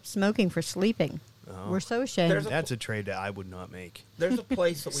gave up smoking for sleeping. We're so ashamed. There's That's a trade that I would not make. There's a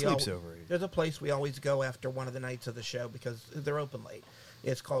place that we Sleep's always, overrated. there's a place we always go after one of the nights of the show because they're open late.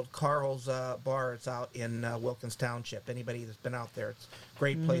 It's called Carl's Bar. It's out in Wilkins Township. Anybody that's been out there, it's a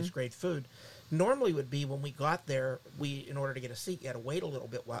great place, great food. Normally would be when we got there, in order to get a seat, you had to wait a little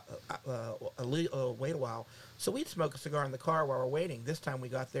bit, wait a while. So we'd smoke a cigar in the car while we're waiting. This time we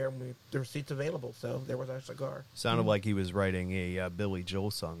got there and there were seats available, so there was our cigar. Sounded like he was writing a Billy Joel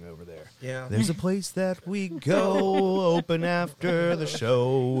song over there. Yeah. There's a place that we go open after the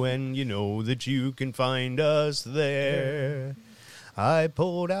show, and you know that you can find us there. I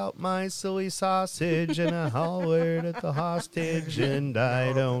pulled out my silly sausage and I hollered at the hostage, and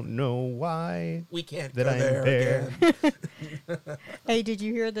I don't know why We can't that go I'm there there. again. Hey, did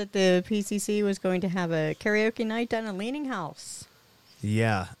you hear that the PCC was going to have a karaoke night down at Leaning House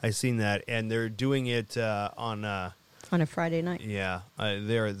Yeah, I seen that, and they're doing it on. on a Friday night? Yeah,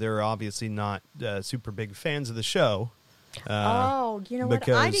 they're obviously not super big fans of the show. Oh, you know what? I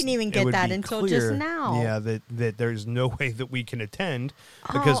because didn't even it get would that be until clear, just now. Yeah, that there's no way that we can attend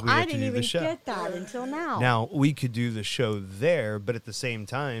because oh, we have I to didn't do even the show. get that until now. Now we could do the show there, but at the same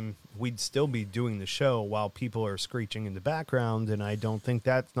time, we'd still be doing the show while people are screeching in the background, and I don't think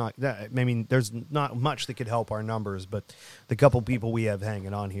that's not that. I mean, there's not much that could help our numbers, but the couple people we have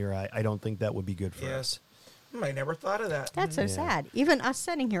hanging on here, I don't think that would be good for us. I never thought of that. That's so sad. Even us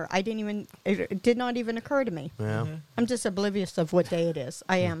sitting here, it did not even occur to me. Yeah. I'm just oblivious of what day it is.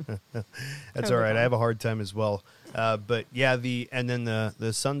 I am. That's Totally all right. fine. I have a hard time as well. But yeah, the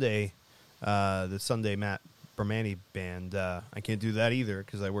Sunday Matt Bermani band. I can't do that either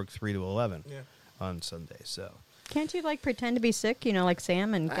because I work 3 to 11 on Sunday. So Can't you pretend to be sick, like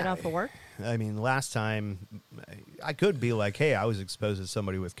Sam, and get off of work? I mean, last time I could be like, hey, I was exposed to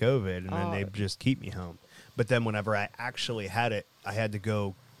somebody with COVID, and then they just keep me home. But then whenever I actually had it, I had to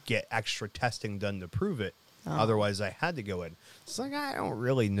go get extra testing done to prove it. Otherwise, I had to go in. It's like, I don't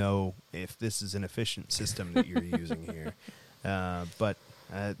really know if this is an efficient system that you're using here. But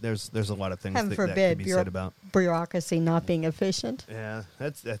there's a lot of things Heaven that forbid, can be said about. bureaucracy not being efficient. Yeah,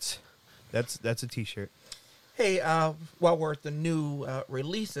 that's a T-shirt. Hey, while we're at the new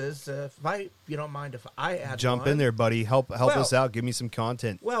releases, if you don't mind if I add Jump one. in there, buddy. Help Well- us out. Give me some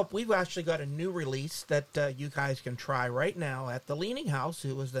content. Well, we've actually got a new release that you guys can try right now at the Leaning House,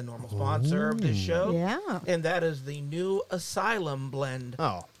 who is the normal sponsor of this show. Yeah. And that is the new Asylum blend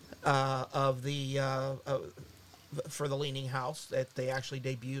Oh, of the for the Leaning House that they actually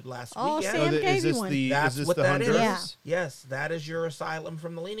debuted last Oh, weekend. Sam gave is you this one. the That's is this what the that is. Honduras? Yeah. Yes, that is your Asylum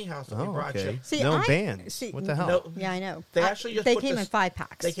from the Leaning House that we Oh, brought okay. you. See, no I- bands. see, What the hell? No, Yeah, I know. They actually just they put came this- in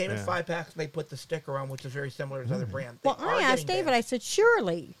 5-packs. They came in Yeah. 5-packs. And they put the sticker on, which is very similar to the other brands. They Well, are I asked getting David. I bands. said,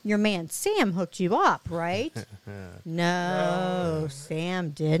 "Surely your man Sam hooked you up, right?" No, Sam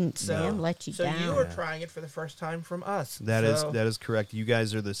didn't. Sam let you so down. you are trying it for the first time from us. That is So- correct. You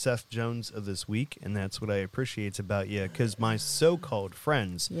guys are the Seth Jones of this week, and that's what I appreciate about you. Because my so-called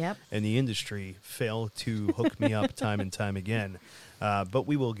friends Yep. in the industry fail to hook me up time and time again. But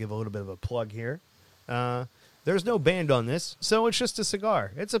we will give a little bit of a plug here. There's no band on this, so it's just a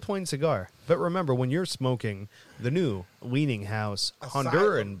cigar. It's a plain cigar. But remember, when you're smoking the new Leaning House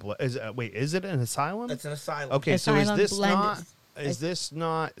Asylum. Honduran, is it an Asylum? It's an Asylum. Okay, so is Asylum this blended. not? Is this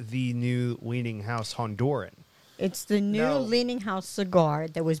not the new Leaning House Honduran? It's the new No. Leaning House cigar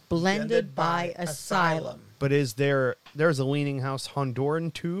that was blended by Asylum. But there's a Leaning House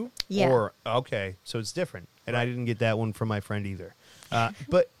Honduran too? Yeah. Or okay, so it's different. And I didn't get that one from my friend either.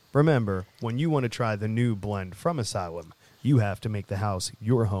 But remember, when you want to try the new blend from Asylum, you have to make the house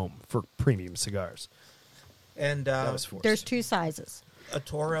your home for premium cigars. And That was forced. There's 2 sizes. a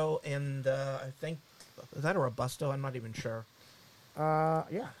Toro and I think, is that a Robusto? I'm not even sure.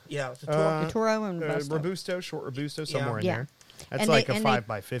 Yeah. Yeah, it's a Toro. The Toro and Robusto. Robusto, short Robusto, somewhere in Yeah. there. That's And like they- a and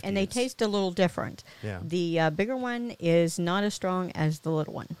 5x50. And they taste a little different. Yeah. The bigger one is not as strong as the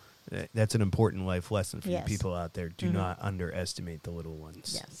little one. That's an important life lesson for Yes. you people out there. Do not underestimate the little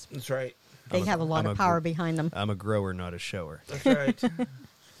ones. Yes. That's right. They I'm a- have a lot I'm of a power gr- behind them. I'm a grower, not a shower. That's right.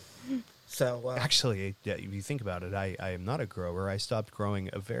 So, Actually, yeah, if you think about it, I am not a grower. I stopped growing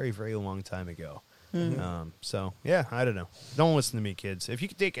a very, very long time ago. So, yeah, I don't know. Don't listen to me, kids. If you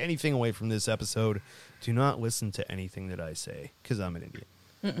could take anything away from this episode, do not listen to anything that I say, because I'm an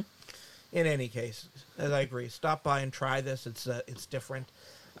idiot. in any case, as I agree, stop by and try this. It's different.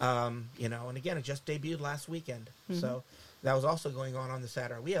 And again, it just debuted last weekend. So that was also going on the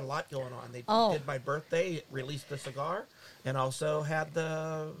Saturday. We had a lot going on. They did my birthday, released the cigar, and also had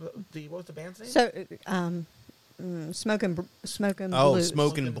the what was the band's name? So, Smoking Oh, Blues. Smoking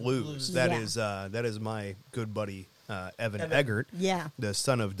Smoking Blues. Blues. That Yeah. is that is my good buddy Evan Evan. Eggert, Yeah. the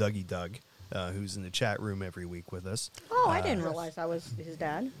son of Dougie Doug, who's in the chat room every week with us. Oh, I didn't realize I was his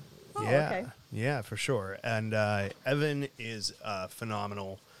dad. Oh, yeah, okay. yeah, for sure. And Evan is a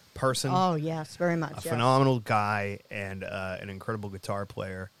phenomenal person. Oh, yes, very much. A yes. phenomenal guy and an incredible guitar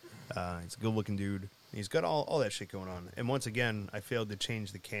player. He's a good-looking dude. He's got all that shit going on. And once again, I failed to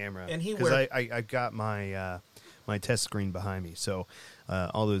change the camera And he because wear- I got my my test screen behind me. So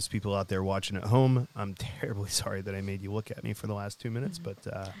all those people out there watching at home, I'm terribly sorry that I made you look at me for the last 2 minutes. But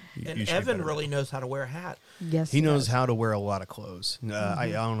you And should be Evan better. really knows how to wear a hat. Yes, He knows does. how to wear a lot of clothes. I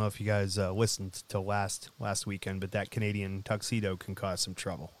don't know if you guys listened to last weekend, but that Canadian tuxedo can cause some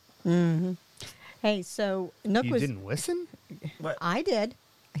trouble. Hey, so Nook You was. didn't listen? But I did.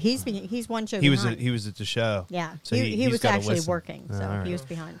 He's one show He was behind. at the show. Yeah, So he he's was gotta actually listen. working, so All right. he was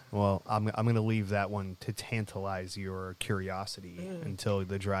behind. Well, I'm going to leave that one to tantalize your curiosity until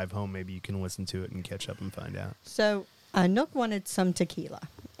the drive home. Maybe you can listen to it and catch up and find out. So Nook wanted some tequila,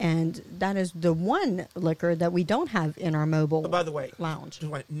 and that is the one liquor that we don't have in our mobile by the way, lounge.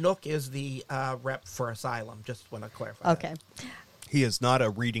 Nook is the rep for Asylum. Just want to clarify. Okay. He is not a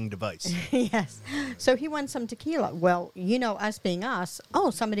reading device. Yes. So he wants some tequila. Well, us being us,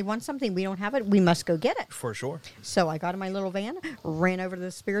 somebody wants something. We don't have it. We must go get it. For sure. So I got in my little van, ran over to the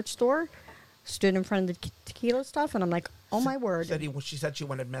spirit store, stood in front of the tequila stuff, and I'm like, oh, my word. She said she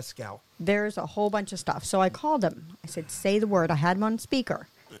wanted mezcal. There's a whole bunch of stuff. So I called him. I said, say the word. I had him on speaker.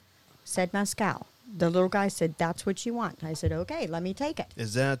 Said mezcal. The little guy said, that's what you want. I said, okay, let me take it.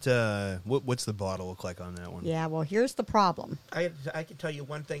 Is that what's the bottle look like on that one? Yeah, well, here's the problem. I can tell you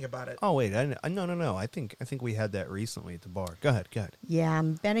one thing about it. Oh wait, no. I think we had that recently at the bar. Go ahead. Yeah,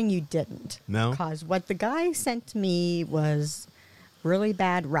 I'm betting you didn't. No? Because what the guy sent to me was really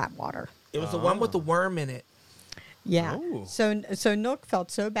bad rat water. It was the one with the worm in it. Yeah. Oh. So Nook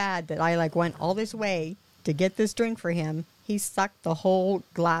felt so bad that I went all this way to get this drink for him. He sucked the whole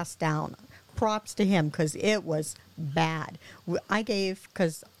glass down. Props to him because it was bad.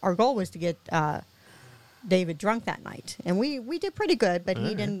 Because our goal was to get David drunk that night. And we did pretty good, but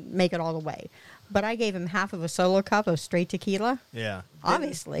he didn't make it all the way. But I gave him half of a solo cup of straight tequila. Yeah.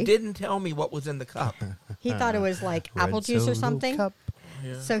 Obviously. Didn't tell me what was in the cup. He thought it was like apple Red juice or Solo something. cup.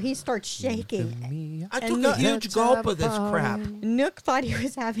 So he starts shaking. I And took a no- huge gulp of this crap. Nook thought he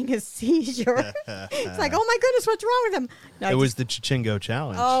was having a seizure. It's like, oh my goodness, what's wrong with him? No, It was the Chichingo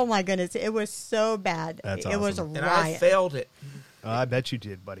challenge. Oh my goodness, it was so bad. That's It was a awesome. And I riot. failed it. I bet you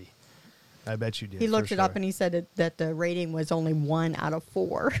did, buddy. I bet you did. He for looked it up sure. and he said that the rating was only 1 out of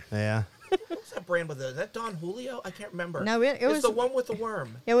 4. Yeah. What's that brand with it? Is that Don Julio? I can't remember. No, it it's was- the one with the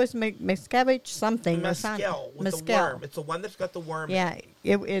worm. It was Miscavige something. Mescal with the worm. It's the one that's got the worm. Yeah,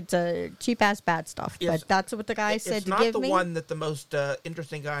 it's a cheap ass bad stuff. Yes. But that's what the guy said It's to not give the me. one that the most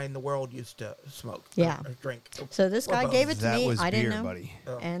interesting guy in the world used to smoke. Yeah. Or drink. So this Or guy both. gave it to That me. was I didn't beer, know. buddy.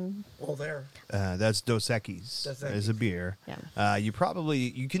 Oh. And Well, there. That's Dos Equis. Dos As a Equis. beer. Yeah.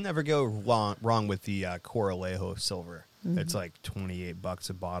 You can never go wrong with the Coralejo Silver. Mm-hmm. It's like $28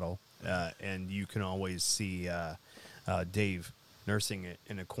 a bottle, and you can always see Dave nursing it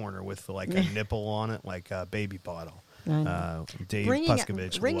in a corner with like a nipple on it, like a baby bottle. Dave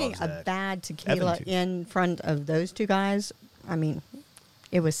Puskovich bringing loves a that. bad tequila too. in front of those two guys, I mean,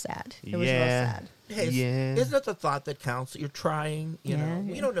 it was sad. It was real Yeah. sad. Hey, Yeah. isn't it the thought that counts? You're trying. You Yeah, know,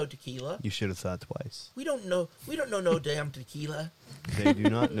 yeah. we don't know tequila. You should have thought twice. We don't know. We don't know no damn tequila. They do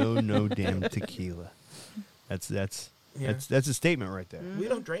not know no damn tequila. That's Yeah. that's a statement right there. We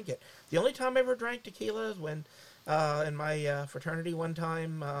don't drink it. The only time I ever drank tequila is when, in my fraternity one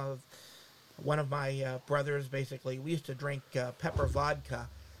time, one of my brothers, basically, we used to drink pepper vodka.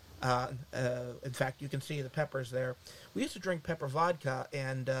 In fact, you can see the peppers there. We used to drink pepper vodka,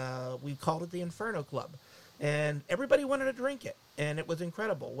 and we called it the Inferno Club. And everybody wanted to drink it, and it was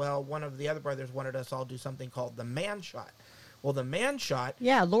incredible. Well, one of the other brothers wanted us all to do something called the man shot. Well, the man shot...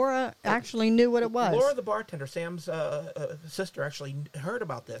 Yeah, Laura actually knew what it was. Laura, the bartender, Sam's sister, actually heard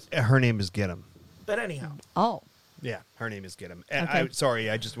about this. Her name is Get 'em. But anyhow, Oh, Yeah, her name is Get 'em. Okay. Sorry,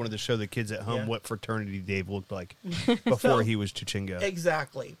 I just wanted to show the kids at home Yeah. what fraternity Dave looked like before he was Chichingo.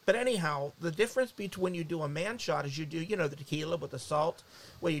 exactly. But anyhow, the difference between when you do a man shot is you do, the tequila with the salt.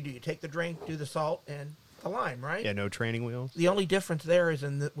 What you do, you take the drink, do the salt, and the lime, right? Yeah, no training wheels. The only difference there is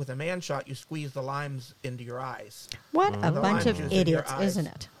with a man shot, you squeeze the limes into your eyes. what a The bunch lime of juice in your idiots, eyes. isn't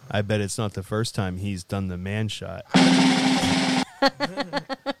it? I bet it's not the first time he's done the man shot.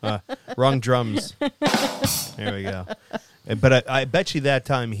 Wrong drums. There we go. But I bet you that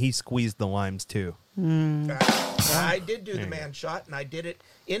time he squeezed the limes too. I did do the man shot, and I did it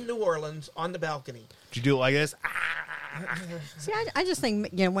in New Orleans on the balcony. Did you do it like this? See, I just think,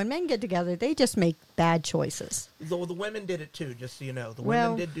 when men get together, they just make bad choices. The women did it too, just so you know. The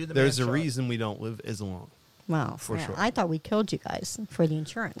Well, women did do the There's a man shot. reason we don't live as long. Well, For sure. I thought we killed you guys for the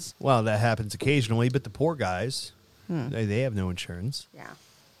insurance. Well, that happens occasionally, but the poor guys, they have no insurance.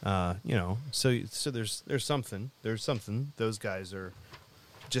 Yeah. So there's something. There's something. Those guys are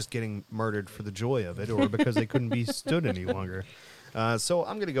just getting murdered for the joy of it, or because they couldn't be stood any longer. So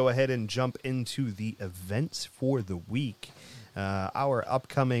I'm going to go ahead and jump into the events for the week. Our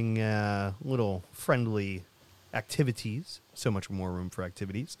upcoming little friendly activities. So much more room for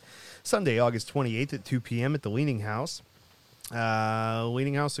activities. Sunday, August 28th at 2 p.m. at the Leaning House.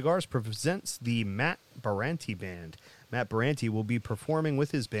 Leaning House Cigars presents the Matt Baranti Band. Matt Baranti will be performing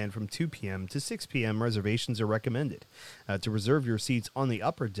with his band from 2 p.m. to 6 p.m. Reservations are recommended. To reserve your seats on the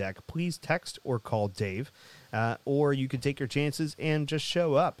upper deck, please text or call Dave, or you can take your chances and just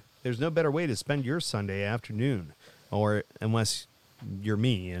show up. There's no better way to spend your Sunday afternoon, or unless you're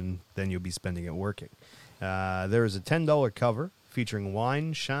me, and then you'll be spending it working. There is a $10 cover featuring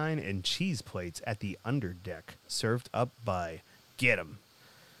wine, shine, and cheese plates at the underdeck, served up by Get 'em.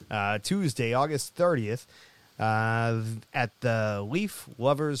 Tuesday, August 30th, at the Leaf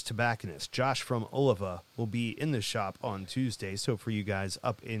Lovers Tobacconist. Josh from Oliva will be in the shop on Tuesday. So for you guys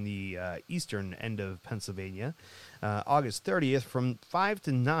up in the eastern end of Pennsylvania, August 30th from 5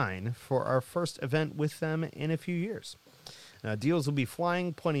 to 9 for our first event with them in a few years. Deals will be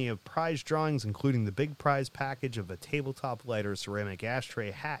flying, plenty of prize drawings, including the big prize package of a tabletop lighter, ceramic ashtray,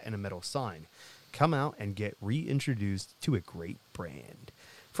 hat, and a metal sign. Come out and get reintroduced to a great brand.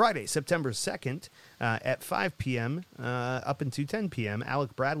 Friday, September 2nd, at 5 p.m. Up until 10 p.m.,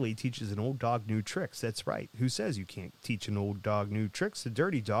 Alec Bradley teaches an old dog new tricks. That's right. Who says you can't teach an old dog new tricks? The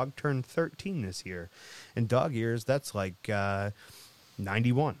dirty dog turned 13 this year. In dog years, that's like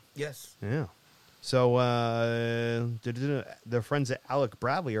 91. Yes. Yeah. So their friends at Alec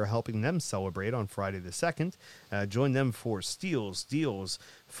Bradley are helping them celebrate on Friday the 2nd. Join them for Steals, Deals,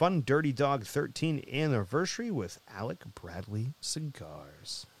 Fun Dirty Dog 13 anniversary with Alec Bradley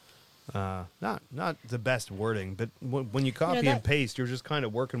cigars. Not the best wording, but when you copy and paste, you're just kind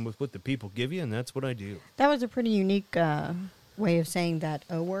of working with what the people give you, and that's what I do. That was a pretty unique way of saying that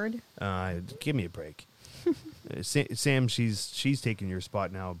O word. Give me a break. Sam, she's taking your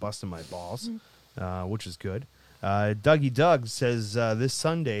spot now, busting my balls, which is good. Dougie Doug says this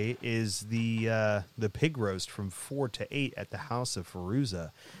Sunday is the pig roast from 4 to 8 at the House of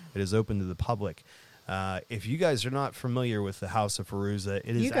Feruza. It is open to the public. If you guys are not familiar with the House of Feruza,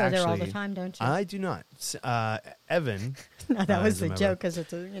 it is you go actually, there all the time, don't you? I do not. Evan. No, that was is the a member. joke because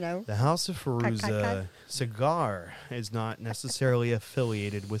it's the House of Feruza cut. cigar is not necessarily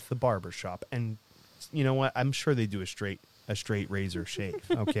affiliated with the barbershop, and you know what? I'm sure they do a straight razor shave.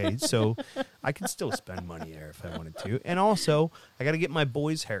 Okay, so I can still spend money there if I wanted to, and also I got to get my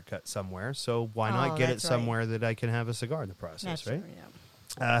boy's haircut somewhere. So why not get it that's somewhere that I can have a cigar in the process, That's right? true,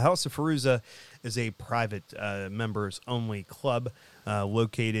 yeah. House of Feruza is a private members-only club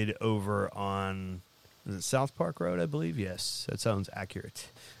located over on South Park Road, I believe. Yes, that sounds accurate.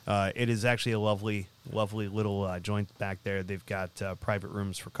 It is actually a lovely little joint back there. They've got private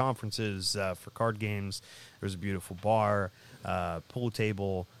rooms for conferences, for card games. There's a beautiful bar, pool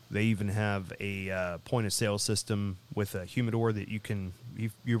table. They even have a point-of-sale system with a humidor that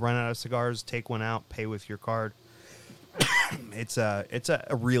you run out of cigars, take one out, pay with your card. It's a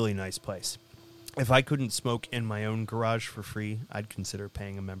really nice place. If I couldn't smoke in my own garage for free, I'd consider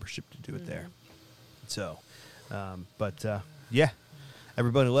paying a membership to do it there. So, yeah,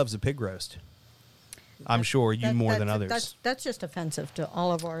 everybody loves a pig roast. I'm sure you more than others. That's just offensive to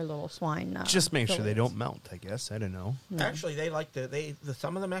all of our little swine. Just make sure they affiliates. don't melt, I guess. I don't know. Actually, they like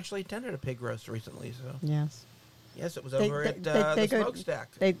some of them actually attended a pig roast recently. So Yes. yes, it was over at the smokestack.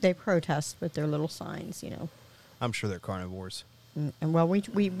 They protest with their little signs, I'm sure they're carnivores. And well,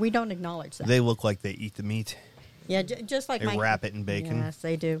 we don't acknowledge that. They look like they eat the meat. Yeah, just like They wrap it in bacon. Yes,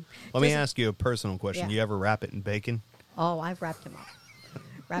 they do. Let me ask you a personal question. Yeah. You ever wrap it in bacon? Oh, I've wrapped them up.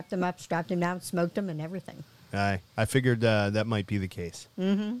 Wrapped them up, strapped them down, smoked them, and everything. I figured that might be the case.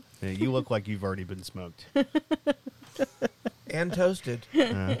 Mm-hmm. You look like you've already been smoked. And toasted.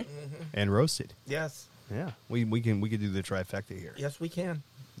 And roasted. Yes. Yeah, we can do the trifecta here. Yes, we can.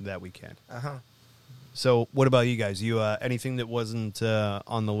 That we can. Uh-huh. So, what about you guys? You anything that wasn't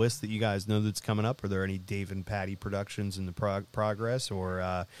on the list that you guys know that's coming up? Are there any Dave and Patty productions in the progress,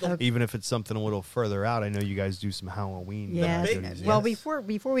 or even if it's something a little further out? I know you guys do some Halloween. Yeah. activities. Well, Yes.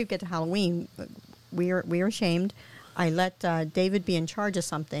 before we get to Halloween, we are ashamed. I let David be in charge of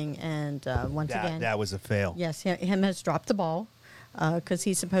something, and once again, that was a fail. yes, him has dropped the ball because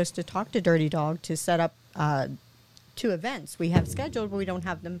he's supposed to talk to Dirty Dog to set up 2 events we have scheduled, but we don't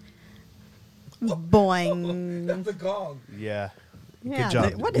have them. Boing. That's the gong. Yeah. Yeah, Good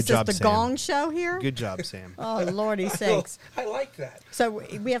job. what Good is job, this, the Sam. Gong Show here? Good job, Sam. Oh, Lordy sakes. I like that. So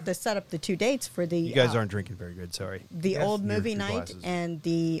we have to set up the 2 dates for the You guys aren't drinking very good. Sorry. the Yes, old your movie night glasses. and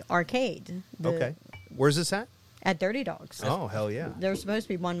the arcade. Okay. Where's this at? At Dirty Dogs. Oh, hell yeah. They're supposed to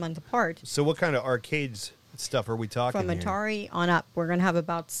be 1 month apart. So, what kind of arcades stuff are we talking From here? Atari on up, we're going to have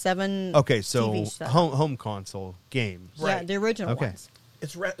about 7 Okay, so TV stuff. home console games. Yeah, Right. the original Okay. ones.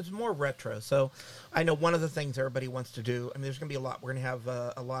 It's more retro. So I know one of the things everybody wants to do. I mean, there's going to be a lot. We're going to have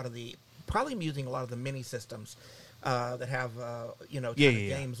a lot of the probably using a lot of the mini systems that have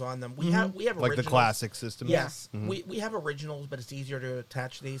games on them. We have Like the originals. classic system. Yes, we have originals, but it's easier to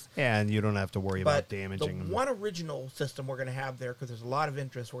attach these. And you don't have to worry about But damaging the them. one original system we're going to have there, because there's a lot of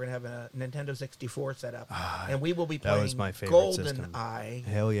interest, we're going to have a Nintendo 64 set up, and we will be that playing was my favorite Golden system. Eye.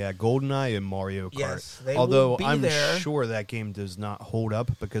 Hell yeah, GoldenEye and Mario Kart. Yes, they Although will be I'm there. sure that game does not hold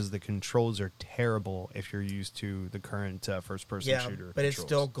up because the controls are terrible if you're used to the current first-person Yeah, shooter. but it's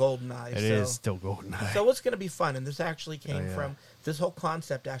still controls. GoldenEye. It is still GoldenEye. So it's going to be fun, and this actually came yeah. from this whole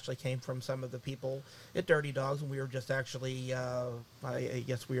concept actually came from some of the people at Dirty Dogs, and we were just actually, I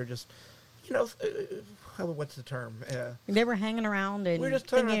guess we were just, what's the term? They were hanging around and We're just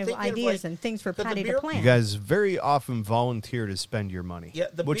thinking of thinking of, ideas like, and things for 'cause the Patty beer- to plan. You guys very often volunteer to spend your money, Yeah,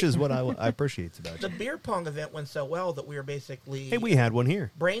 the which be- is what I appreciate about The you. beer pong event went so well that we were basically Hey, we had one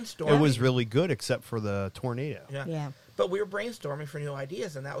here. brainstorming. It was really good except for the tornado. Yeah. But we were brainstorming for new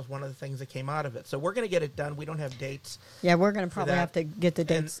ideas, and that was one of the things that came out of it. So we're going to get it done. We don't have dates. Yeah, we're going to probably that. have to get the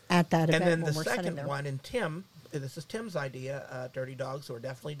dates at that event And then when the we're sitting second there. one, and this is Tim's idea, Dirty Dogs, so we're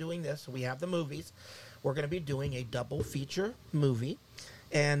definitely doing this. So we have the movies. We're going to be doing a double feature movie,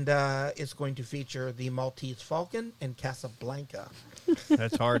 and it's going to feature the Maltese Falcon and Casablanca.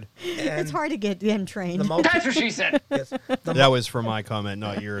 That's hard. And It's hard to get them trained. The Maltese, That's what she said. yes, the That was for my comment,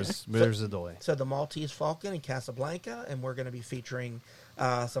 not yours. There's a delay. So the Maltese Falcon and Casablanca, and we're going to be featuring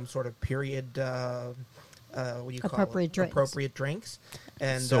some sort of period, what do you call Appropriate it? drinks. Appropriate drinks.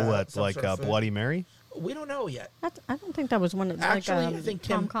 And So what, some like sort of food. Bloody Mary? We don't know yet. I don't think that was one of Actually, like, I think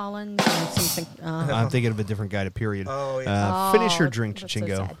Tom Tim- Collins and something. I'm thinking of a different guy to period. Oh, yeah. Finish your Oh, drink, that's so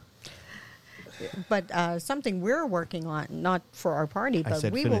Chingo. sad. But something we're working on, not for our party, but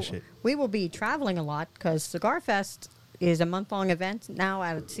said we finish will it. we will be traveling a lot because Cigar Fest is a month-long event now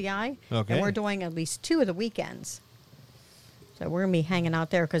out at CI, Okay. and we're doing at least 2 of the weekends. So we're gonna be hanging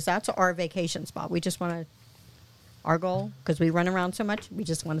out there because that's our vacation spot. We just want to. Our goal, because we run around so much, we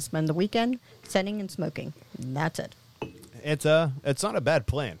just want to spend the weekend setting and smoking. And that's it. It's not a bad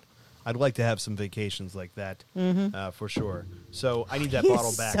plan. I'd like to have some vacations like that, for sure. So I need that bottle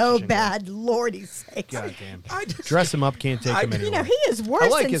He's back. so Chingo. bad, Lordy sakes. God damn. I just, Dress him up, can't take him I- anywhere. You know, he is I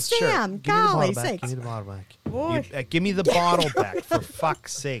worse like than his Sam. shirt. Give me the Golly bottle back. sakes. Give me the bottle back. Boy. Give me the bottle back, for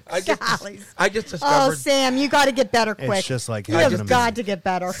fuck's sake. I just Golly. discovered. Oh, Sam, you got to get better quick. It's just like you having have a got minute. to get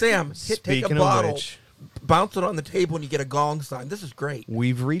better. Sam, take Speaking a of bottle, which, bounce it on the table, and you get a gong sign. This is great.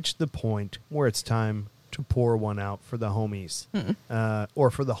 we've reached the point where it's time to pour one out for the homies,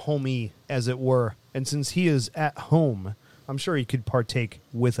 or for the homie, as it were. And since he is at home, I'm sure he could partake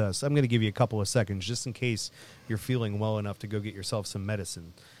with us. I'm going to give you a couple of seconds just in case you're feeling well enough to go get yourself some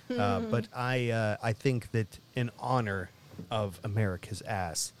medicine. But I think that in honor of America's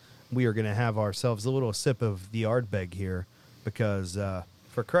ass, we are going to have ourselves a little sip of the Ardbeg here because,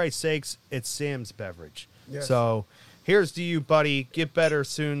 for Christ's sakes, it's Sam's beverage. Yes. So here's to you, buddy. Get better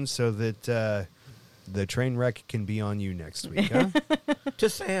soon so that the train wreck can be on you next week. Huh? To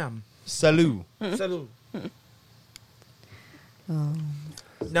Sam. Salut. Salud.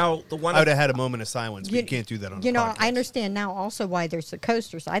 Now, the one I would have had a moment of silence, but you can't do that on a You know, podcast. I understand now also why there's the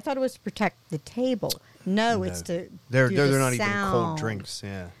coasters. I thought it was to protect the table. No, it's to They're do the not even cold sound. drinks.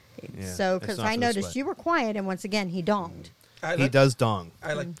 Yeah. Yeah. So, It's because not I for the noticed sweat. you were quiet, and once again, he donged. I He like, does dong.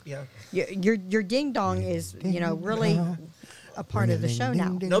 I like, yeah. Your ding dong is, really a part of the show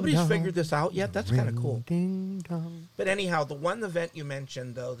now. Nobody's figured this out yet. That's kind of cool. Ding dong. But anyhow, the one event you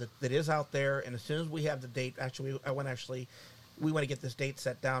mentioned, though, that is out there, and as soon as we have the date, we want to get this date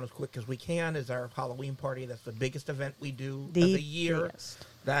set down as quick as we can, is our Halloween party. That's the biggest event we do of the year. biggest.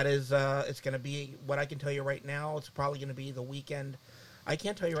 That is, it's going to be, what I can tell you right now, it's probably going to be the weekend. I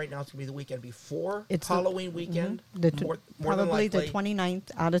can't tell you right now, it's going to be the weekend before It's the- Halloween weekend. The more than probably the likely.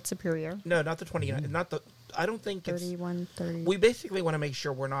 29th out at Superior. No, not the 29th. Not the, I don't think it's, 31, 30. we basically want to make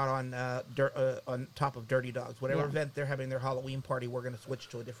sure we're not on top of Dirty Dogs. Whatever Yeah. event they're having their Halloween party, we're going to switch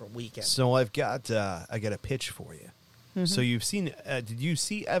to a different weekend. So I got a pitch for you. Mm-hmm. So you've seen? Did you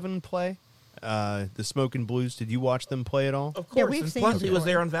see Evan play the Smokin' Blues? Did you watch them play at all? Of course, Yeah, we've and seen plus it he was before.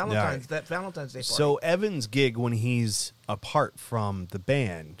 there on Valentine's Day party. So Evan's gig when he's apart from the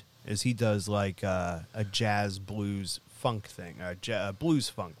band is he does like a jazz blues funk thing, a blues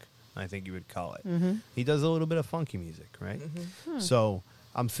funk, I think you would call it. Mm-hmm. He does a little bit of funky music, right? So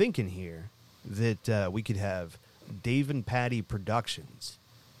I'm thinking here that we could have Dave and Patty Productions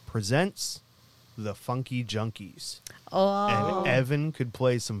presents the Funky Junkies. Oh, And Evan could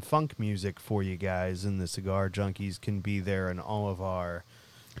play some funk music for you guys, and the Cigar Junkies can be there in all of our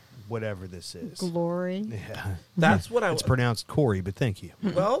whatever this is. glory. Yeah. That's what I. It's pronounced Cory, but thank you.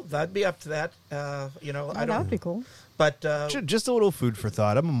 Well, that'd be up to that. I Oh, that don't. would be cool. But Just a little food for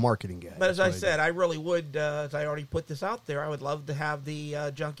thought. I'm a marketing guy. but as That's I what said, I really would. As I already put this out there, I would love to have the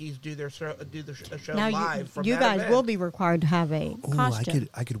Junkies do their show Now, live from you that guys event. will be required to have a Ooh, costume.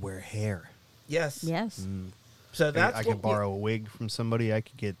 I could wear hair. Yes. Yes. So that's I what could borrow a wig from somebody. I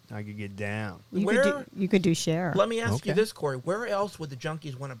could get down. You could do share. Let me ask Okay. you this, Corey. Where else would the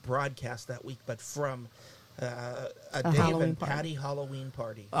Junkies want to broadcast that week but from a Dave Halloween and party. Patty Halloween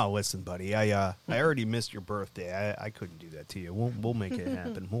party? Oh, listen, buddy. I already missed your birthday. I couldn't do that to you. We'll make it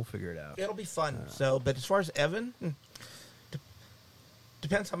happen. We'll figure it out. It'll be fun. But as far as Evan,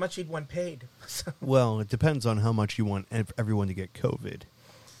 depends how much he'd want paid. So, Well, it depends on how much you want everyone to get COVID.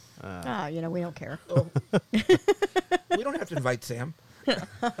 We don't care. we don't have to invite Sam.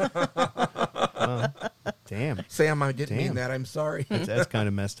 Damn, Sam, I didn't mean Damn. that. I'm sorry. that's kind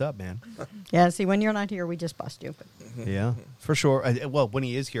of messed up, man. Yeah, see, when you're not here, we just bust you. But Yeah, for sure. Well, when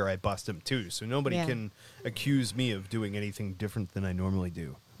he is here, I bust him too, so nobody Yeah. can accuse me of doing anything different than I normally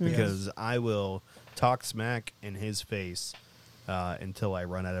do because I will talk smack in his face until I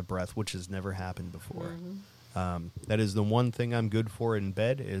run out of breath, which has never happened before. That is the one thing I'm good for in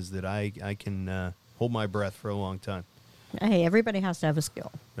bed is that I can hold my breath for a long time. Hey, everybody has to have a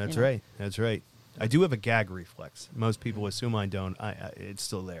skill. That's you know. right. That's right. I do have a gag reflex. Most people assume I don't. It's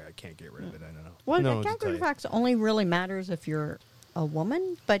still there. I can't get rid of it. I don't know. Well, No, the gag reflex only really matters if you're a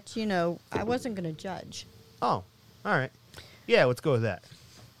woman, but, I wasn't going to judge. Oh, all right. Yeah, let's go with that.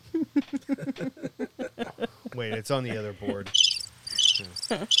 Wait, it's on the other board.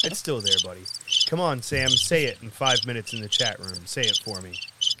 It's still there, buddy. Come on, Sam. Say it in 5 minutes in the chat room. Say it for me.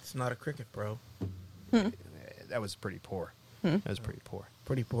 It's not a cricket, bro. That was pretty poor. That was pretty poor.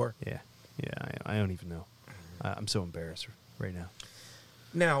 Pretty poor. Yeah. Yeah, I don't even know. I'm so embarrassed right now.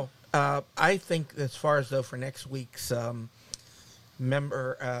 Now, I think as far as though for next week's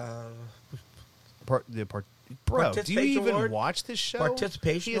member Bro, do you Participation even award? watch this show?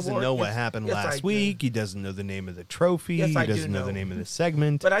 Participation He doesn't award? know what Yes. happened Yes, I last do. week. He doesn't know the name of the trophy. Yes, I he do doesn't know know. the name of the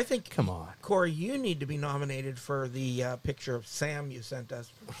segment. But I think, Come on. Cory, you need to be nominated for the picture of Sam you sent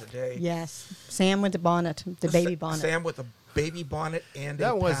us for today. Yes. Sam with the bonnet, the baby bonnet. Sam with a baby bonnet and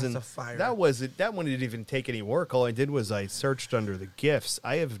That a wasn't. pacifier. That wasn't. That one didn't even take any work. All I did was I searched under the gifts.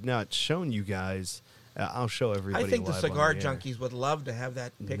 I have not shown you guys. I'll show everybody. I think the live on cigar air. junkies would love to have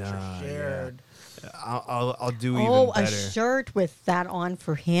that picture Nah, shared. I'll do Oh, even better. a shirt with that on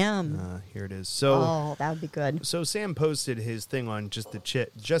for him. Here it is. So. Oh, that would be good. So Sam posted his thing on just the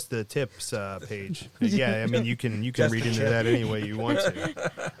tips page. Yeah, I mean you can Just read the into chip. that any way you want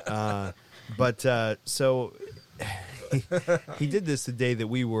to. So he did this the day that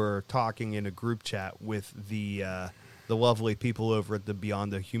we were talking in a group chat with the lovely people over at the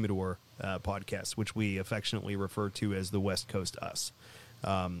Beyond the Humidor podcast, which we affectionately refer to as the West Coast Us.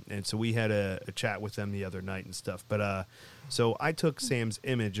 And so we had a chat with them the other night and stuff. But so I took Sam's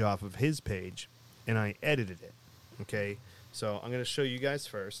image off of his page and I edited it. Okay. So I'm going to show you guys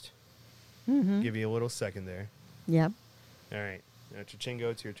first. Give you a little second there. Yep. All right. Now,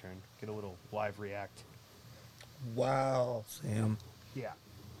 Chachingo, it's your turn. Get a little live react. Wow, Sam. Yeah.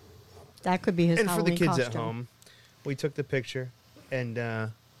 That could be his And for the Halloween kids at costume. home, we took the picture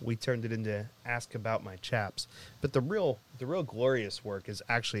and we turned it into Ask About My Chaps. But the real glorious work is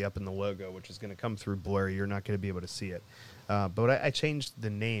actually up in the logo, which is going to come through blurry. You're not going to be able to see it. But I changed the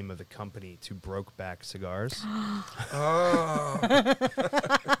name of the company to Brokeback Cigars. Oh,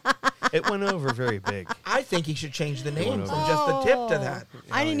 It went over very big. I think he should change the name over. from just the tip to that.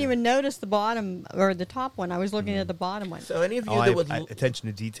 I didn't yeah. even notice the bottom or the top one. I was looking at the bottom one. So any of you Oh, that would, attention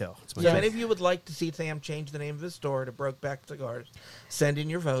to detail. It's my so job. any of you would like to see Sam change the name of his store to Brokeback Cigars, send in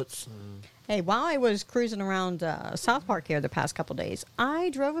your votes. Hey, while I was cruising around South Park here the past couple days, I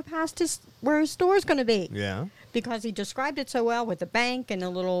drove past where his store's going to be. Yeah. Because he described it so well with the bank and the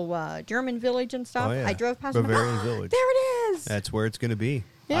little German village and stuff. Oh, yeah. I drove past him. Bavarian Village. There it is. That's where it's going to be.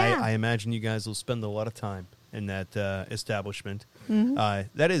 Yeah. I imagine you guys will spend a lot of time in that establishment.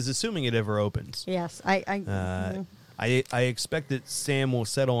 That is, assuming it ever opens. Yes. I expect that Sam will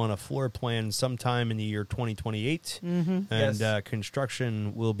settle on a floor plan sometime in the year 2028, and Yes.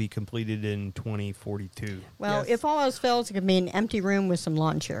 construction will be completed in 2042. Well, Yes. if all else fails, it could be an empty room with some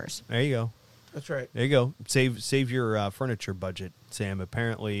lawn chairs. There you go. That's right. There you go. Save your furniture budget, Sam.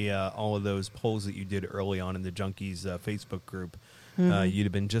 Apparently, all of those polls that you did early on in the Junkies Facebook group, you'd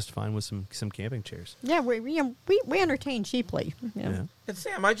have been just fine with some camping chairs. Yeah, we entertain cheaply. You know. Yeah. And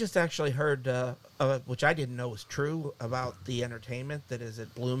Sam, I just actually heard, which I didn't know was true, about the entertainment that is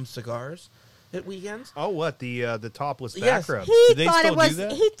at Bloom Cigars at weekends. Oh, what the topless Yes. back rubs? He Do they thought still it was. do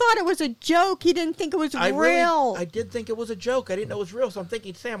that? He thought it was a joke. He didn't think it was real. I did think it was a joke. I didn't know it was real. So I'm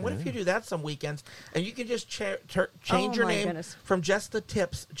thinking, Sam, what if you do that some weekends and you can just change Oh, your my name goodness. from just the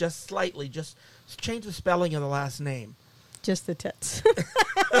tips, just slightly, just change the spelling of the last name. Just the tits.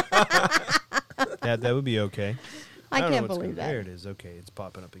 That would be okay. I don't know can't what's believe going- that. There it is. Okay, it's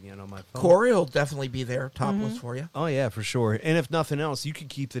popping up again on my phone. Cory will definitely be there, topless Mm-hmm. for you. Oh yeah, for sure. And if nothing else, you could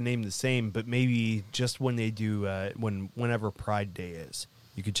keep the name the same, but maybe just when they do whenever Pride Day is,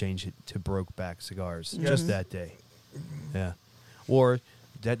 you could change it to Brokeback Cigars just that day. Yeah, or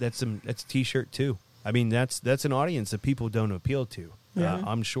that's a T-shirt too. I mean, that's an audience that people don't appeal to.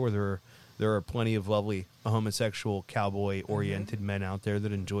 I'm sure there are plenty of lovely homosexual cowboy-oriented men out there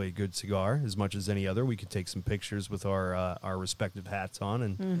that enjoy a good cigar as much as any other. We could take some pictures with our respective hats on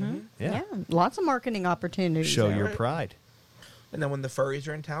and Yeah, lots of marketing opportunities. show there. your Right. pride. And then when the furries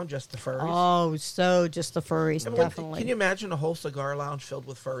are in town, just the furries. Oh, so just the furries, I mean, definitely. Can you imagine a whole cigar lounge filled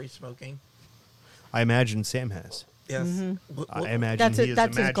with furries smoking? I imagine Sam has. Yes. I imagine That's he it- has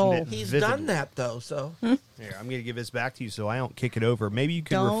that's his imagined goal. it He's vividly. done that, though, so. Here, I'm going to give this back to you so I don't kick it over. Maybe you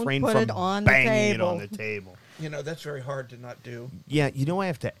can Don't refrain put from it on the banging it on table. the table. You know, that's very hard to not do. Yeah, I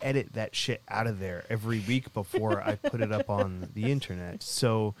have to edit that shit out of there every week before I put it up on the internet.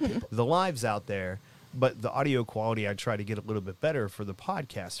 So the lives out there, but the audio quality I try to get a little bit better for the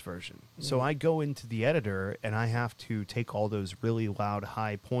podcast version. So I go into the editor and I have to take all those really loud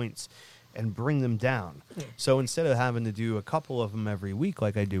high points and bring them down. So instead of having to do a couple of them every week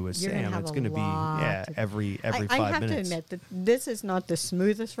like I do with You're gonna Sam, have it's a going to be lot to- every I 5 have minutes. to admit that this is not the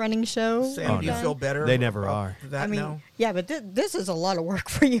smoothest running show. Sam, do you no. feel better? They never about are. That I mean, now? yeah, but this is a lot of work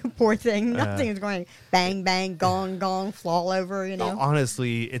for you, poor thing. Nothing is going bang, bang, gong, gong, fall over, you know.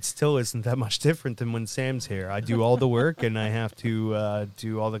 Honestly, it still isn't that much different than when Sam's here. I do all the work and I have to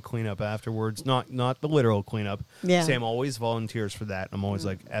do all the cleanup afterwards. Not the literal cleanup. Yeah. Sam always volunteers for that. I'm always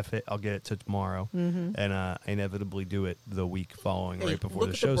like, F it, I'll get it to tomorrow. And I inevitably do it the week following, Hey, right before look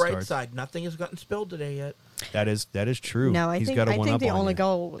the at show the bright starts. side. Nothing has gotten spilled today yet. That is true. No, I He's think got a I one think up the on only you.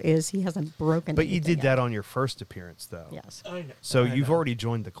 goal is he hasn't broken. But you anything did yet. that on your first appearance, though. Yes. I know. So I you've know. already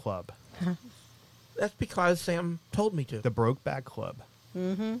joined the club, That's because Sam told me to. the Brokeback Club.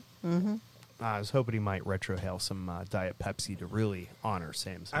 I was hoping he might retrohale some Diet Pepsi to really honor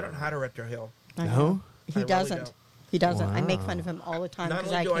Sam's. I don't know how to retrohill. I No? know. I He really doesn't. don't. He doesn't. I make Wow. fun of him all the time Not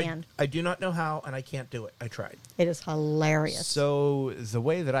because only I do can. I do not know how, and I can't do it. I tried. It is hilarious. So the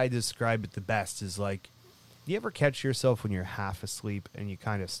way that I describe it the best is like, you ever catch yourself when you're half asleep and you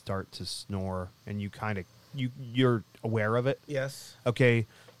kind of start to snore and you kind of you're aware of it? Yes. Okay,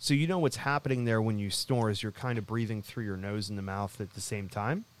 so you know what's happening there when you snore is you're kind of breathing through your nose and the mouth at the same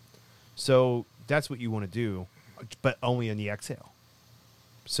time. So that's what you want to do, but only in the exhale.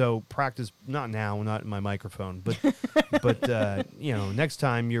 So practice, not now, not in my microphone, but next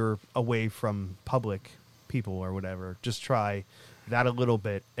time you're away from public people or whatever, just try that a little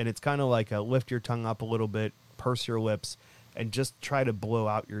bit. And it's kind of like lift your tongue up a little bit, purse your lips, and just try to blow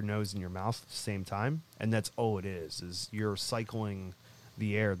out your nose and your mouth at the same time. And that's all it is you're cycling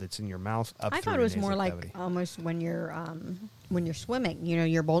the air that's in your mouth up I through thought it your was more nasal like cavity. almost when you're swimming. You know,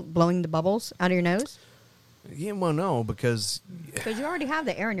 you're blowing the bubbles out of your nose Yeah, well, no, because because you already have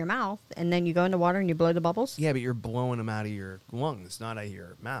the air in your mouth, and then you go in the water and you blow the bubbles. yeah, but you're blowing them out of your lungs, not out of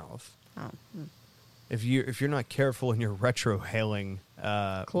your mouth. Oh. If you're not careful and you're retrohaling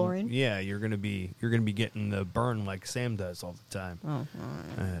Chlorine? yeah, you're gonna be getting the burn like Sam does all the time. Oh.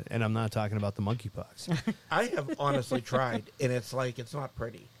 And I'm not talking about the monkeypox. I have honestly tried, and it's like it's not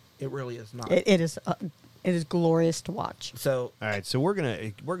pretty. It really is not. It is glorious to watch. So All right, so we're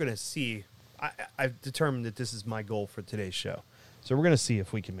gonna see. I've determined that this is my goal for today's show. So we're gonna see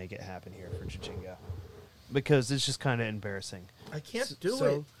if we can make it happen here for Chichinga, because it's just kind of embarrassing. I can't do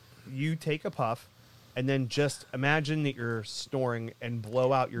So it. you take a puff, and then just imagine that you're snoring and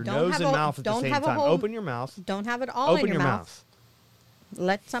blow out your Don't nose have and a- mouth at the don't same have a time. whole- Open your mouth. Don't have it all Open in your mouth.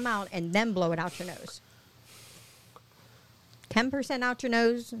 Let some out and then blow it out your nose. 10% out your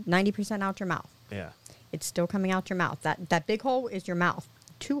nose, 90% out your mouth. Yeah. It's still coming out your mouth. That big hole is your mouth.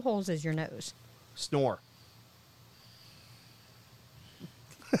 2 holes is your nose. Snore.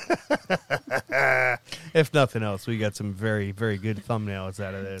 If nothing else, we got some very, very good thumbnails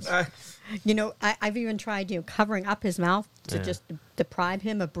out of this. You know, I've even tried, covering up his mouth to Yeah. just deprive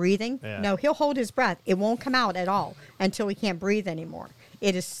him of breathing. Yeah. No, he'll hold his breath. It won't come out at all until he can't breathe anymore.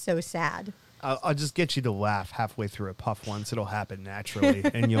 It is so sad. I'll just get you to laugh halfway through a puff once. It'll happen naturally,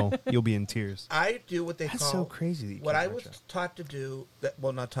 and you'll be in tears. I do what they That's call so crazy that you what can't I was retro. taught to do.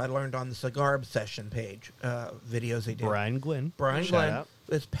 Not taught. I learned on the Cigar Obsession page videos they did. Brian Glenn. Brian Shout Glenn out.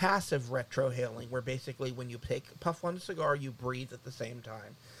 is passive retrohaling, where basically when you take a puff on a cigar, you breathe at the same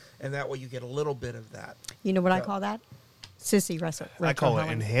time, and that way you get a little bit of that. You know what I Yeah. call that? Sissy wrestle. I call it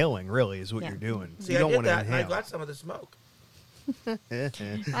retrohaling. inhaling. Really, is what Yeah. you're doing. See, you I don't did want to that, and I inhale. got some of the smoke. I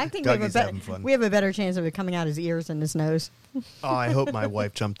think Dougie's having fun. we have a better chance of it coming out his ears than his nose. Oh, I hope my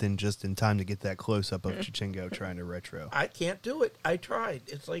wife jumped in just in time to get that close up of Chichingo trying to retro. I can't do it. I tried.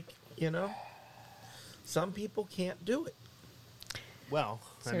 It's like, some people can't do it. Well,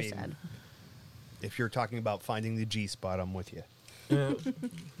 So sad. if you're talking about finding the G spot, I'm with you. Well,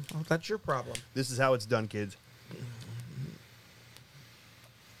 that's your problem. This is how it's done, kids.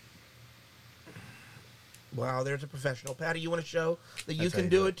 Wow, there's a professional. Patty, you want to show that you That's how can you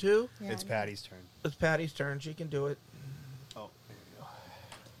do do it it. too? Yeah, It's I know. Patty's turn. It's Patty's turn. She can do it. Oh, there you go.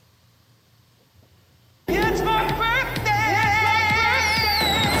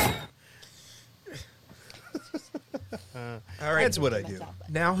 All right. That's what I do.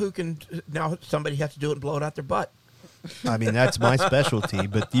 Now now somebody has to do it and blow it out their butt. I mean, that's my specialty,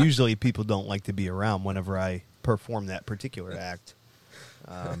 but usually people don't like to be around whenever I perform that particular act.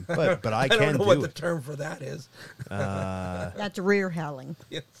 But I don't can know what do the it. term for that is. That's rear hailing.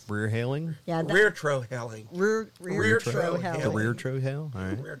 Yes. Rear hailing? Yeah, that, Rear trohaling. rear Rear tro tro- hailing. The rear tro hail? All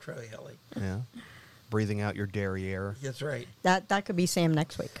right. Rear trohaling. Yeah. breathing out your derriere. That's right. That could be Sam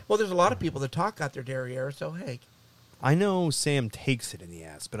next week. Well, there's a lot of people that talk out their derriere, so hey. I know Sam takes it in the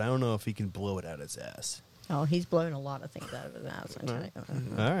ass, but I don't know if he can blow it out his ass. Oh, he's blowing a lot of things out of his ass.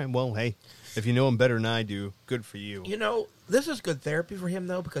 All right, well, hey, if you know him better than I do, good for you. You know, this is good therapy for him,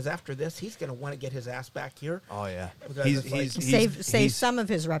 though, because after this, he's going to want to get his ass back here. Oh, yeah. Because it's like- Save some of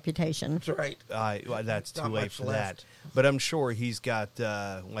his reputation. That's right. Well, that's too Not late much for left. that. But I'm sure he's got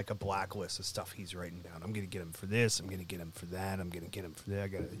like a blacklist of stuff he's writing down. I'm going to get him for this. I'm going to get him for that. I'm going to get him for that.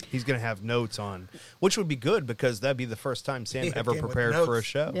 He's going to have notes on, which would be good because that'd be the first time Sam Yeah, ever came with prepared for a notes.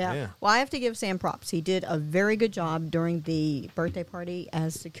 show. Yeah. Well, I have to give Sam props. He did a very good job during the birthday party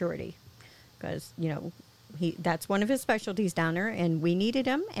as security, because that's one of his specialties down there, and we needed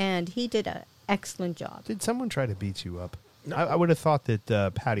him, and he did an excellent job. Did someone try to beat you up? No. I would have thought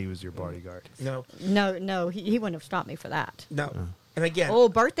that Patty was your bodyguard. No. No, he wouldn't have stopped me for that. No. And again, Oh,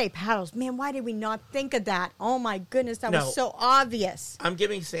 birthday paddles. Man, why did we not think of that? Oh, my goodness. That No. was so obvious. I'm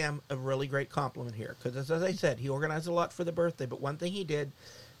giving Sam a really great compliment here because, as I said, he organized a lot for the birthday. But one thing he did,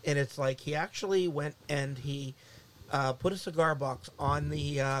 and it's like he actually went and he put a cigar box on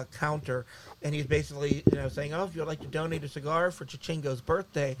the counter, and he's basically saying, "Oh, if you'd like to donate a cigar for Chichingo's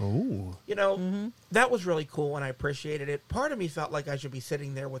birthday." Oh. That was really cool, and I appreciated it. Part of me felt like I should be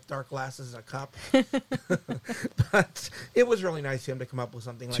sitting there with dark glasses and a cup, but it was really nice of him to come up with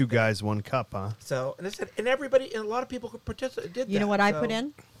something like Two that. guys, one cup, huh? So, and I said, and everybody, and a lot of people could participate. Did You know that, what I so- put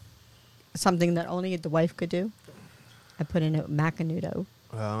in? Something that only the wife could do. I put in a macanudo.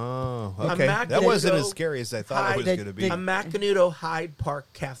 Oh, A okay. That Macanudo wasn't as scary as I thought it was Hyde- going to be. A Macanudo Hyde Park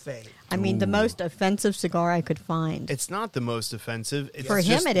Cafe. I mean, the most offensive cigar I could find. It's not the most offensive. It's For him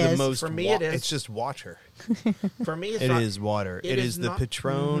just it the is. Most For me it is. It's just water. For me, it's It not, is water. it It is is the not-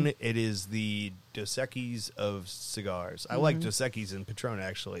 Patron. It is the Dos Equis of cigars. I like Dos Equis and Patron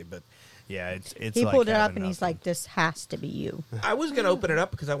actually, but yeah, it's. He like pulled it up having and he's nothing. like, "This has to be you." I was going to open it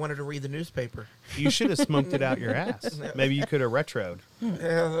up because I wanted to read the newspaper. You should have smoked it out your ass. Maybe you could have retroed.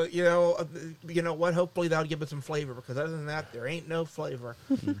 You know what? Hopefully that'll give it some flavor because other than that, there ain't no flavor.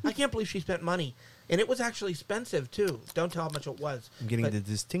 I can't believe she spent money, and it was actually expensive too. Don't tell how much it was. I'm getting But- the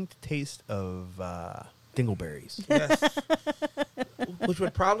distinct taste of dingleberries. Yes. Which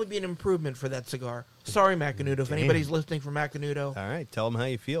would probably be an improvement for that cigar. Sorry, Macanudo. If Damn. anybody's listening from Macanudo, All right, tell them how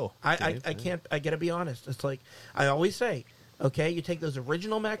you feel. I Dave. can't. I got to be honest. It's like I always say. Okay, you take those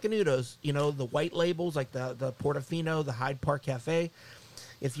original Macanudos, the white labels like the Portofino, the Hyde Park Cafe.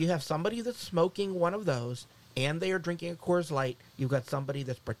 If you have somebody that's smoking one of those and they are drinking a Coors Light, you've got somebody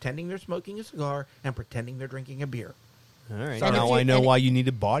that's pretending they're smoking a cigar and pretending they're drinking a beer. All right, And now if you- I know and- why you need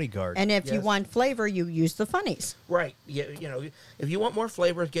a bodyguard. And if you Yes. want flavor, you use the funnies. Right. If you want more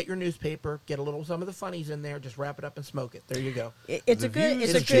flavors, get your newspaper, get some of the funnies in there, just wrap it up and smoke it. There you go. It's the a good. views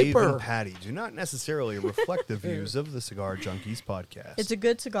It's a of good. Dave paper. and Patty do not necessarily reflect the views of the Cigar Junkies podcast. It's a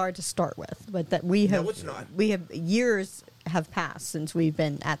good cigar to start with, but that we have. No, it's not. We have years have passed since we've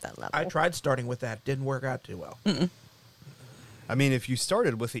been at that level. I tried starting with that. Didn't work out too well. I mean, if you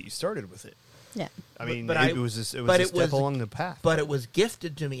started with it, you started with it. Yeah. I mean, But it I- was a but it step was- along the path. But it was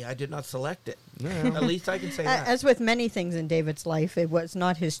gifted to me. I did not select it. At least I can say that. As with many things in David's life, it was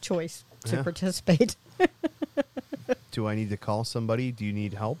not his choice to Yeah. participate. Do I need to call somebody? Do you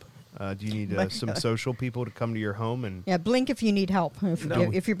need help? Do you need some social people to come to your home? And Yeah, blink if you need help. If, No.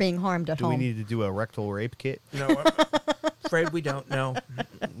 if you're being harmed at do we home. need to do a rectal rape kit? No, afraid we don't know.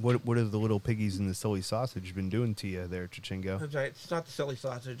 What have the little piggies and the silly sausage been doing to you there, Chichingo? That's right. It's not the silly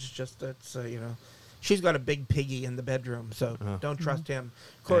sausage. It's just she's got a big piggy in the bedroom, so don't trust him.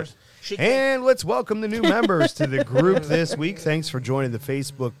 Of course, she can't. And let's welcome the new members to the group this week. Thanks for joining the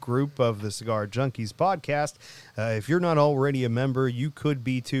Facebook group of the Cigar Junkies podcast. If you're not already a member, you could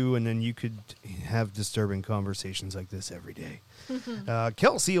be too, and then you could have disturbing conversations like this every day.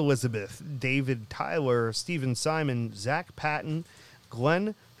 Kelsey Elizabeth, David Tyler, Stephen Simon, Zach Patton,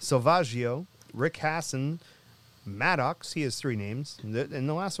 Glenn Salvaggio, Rick Hassan, Maddox, he has 3 names, and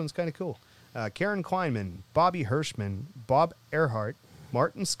the last one's kind of cool. Karen Kleinman, Bobby Hirschman, Bob Earhart,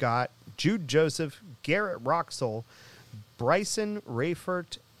 Martin Scott, Jude Joseph, Garrett Roxel, Bryson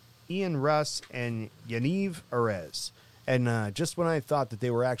Rayford, Ian Russ, and Yaniv Arez. And just when I thought that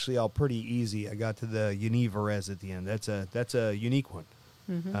they were actually all pretty easy, I got to the Yaniv Arez at the end. That's a unique one.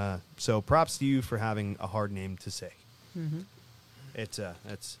 So props to you for having a hard name to say. It's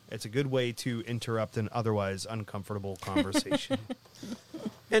a good way to interrupt an otherwise uncomfortable conversation.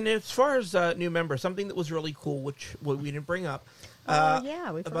 And as far as new members, something that was really cool, which we didn't bring up.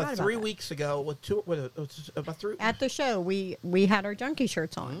 Yeah, we forgot about about 3 that. weeks ago, about 3. At the show, we had our junkie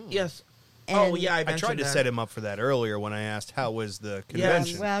shirts on. Yes, Oh, yeah, I I mentioned tried to that. set him up for that earlier when I asked how was the Yeah,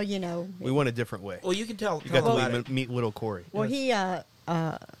 convention. Well, you know. We went a different way. Well, you can tell. You tell got about to it. meet little Cory. Well, he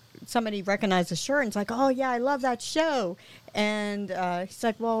somebody recognized the shirt and it's like, oh yeah, I love that show. And he's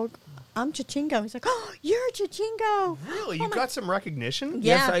like, well, I'm Chachingo. He's like, oh, you're Chachingo. Really? You got some recognition?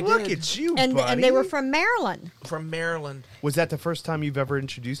 Yeah. Yes, I Look did. at you, And buddy. they were from Maryland. From Maryland. Was that the first time you've ever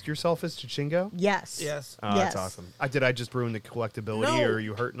introduced yourself as Chachingo? Yes. Yes. Oh, Yes. That's awesome. Did I just ruin the collectability, No. or are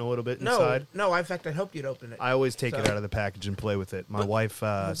you hurting a little bit No, inside? no. In fact, I hoped you'd open it. I always take it So- out of the package and play with it. My wife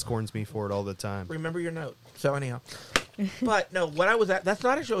scorns me for it all the time. Remember your note. So anyhow, but no, what I was at, that's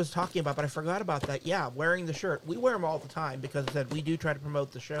not a show I was talking about, but I forgot about that. Yeah, wearing the shirt. We wear them all the time because I said we do try to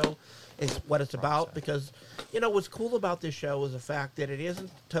promote the show. Is what it's about because, you know, what's cool about this show is the fact that it isn't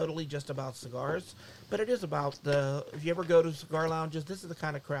totally just about cigars, but it is about if you ever go to cigar lounges, this is the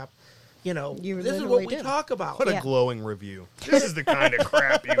kind of crap, you know, You this is literally what we do. talk about. What a Yeah. glowing review. This is the kind of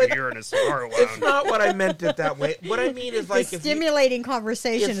crap you hear in a cigar lounge. It's not what I meant it that way. What I mean is like The if you, stimulating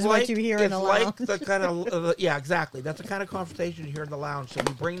conversation it's is like, what you hear in it's a like lounge. the kind of yeah, exactly. That's the kind of conversation you hear in the lounge. So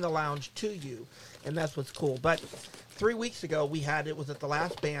we bring the lounge to you, and that's what's cool. But 3 weeks ago, it was at the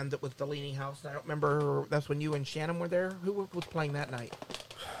last band that was the Leaning House. I don't remember. That's when you and Shannon were there. Who was playing that night?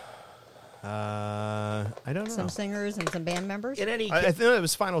 I don't know. Some singers and some band members. In any I case, think it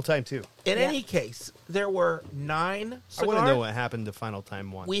was Final Time, too. in Yeah. any case, there were 9 I cigar. want to know what happened to Final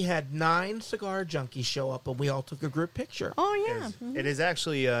Time 1. We had 9 cigar junkies show up, and we all took a group picture. Oh yeah. It is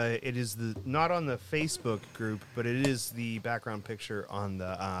actually it is not on the Facebook group, but it is the background picture on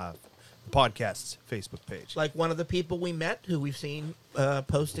the podcast's Facebook page. Like one of the people we met, who we've seen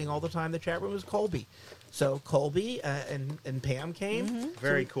posting all the time in the chat room, was Colby. So Colby and Pam came.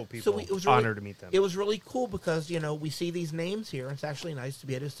 Very cool people. it was really, Honored to meet them. It was really cool because, you know, we see these names here. And it's actually nice to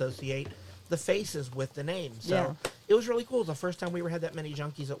be able to associate the faces with the names. So Yeah. it was really cool. It was the first time we ever had that many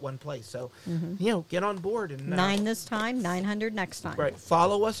junkies at one place. So, you know, get on board. And 9 this time, 900 next time. Right.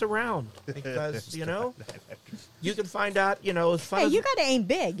 Follow us around because, you know, you can find out, you know, as fun Hey, as, you got to aim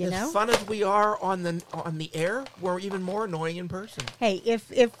big, you as know. fun as we are on the air, we're even more annoying in person. Hey, if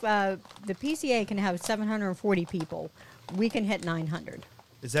the PCA can have 740 people, we can hit 900.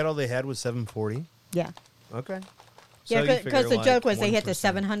 Is that all they had was 740? Yeah. Okay. Yeah, So you because the figure, joke like, was they hit the 1%.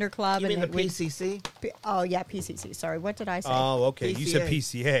 700 club. You mean the and we- PCC? Oh, yeah, PCC. Sorry, what did I say? Oh, okay. You said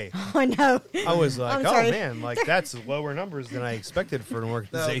PCA. PCA. I know. I was like, I'm oh sorry. man, like that's lower numbers than I expected for an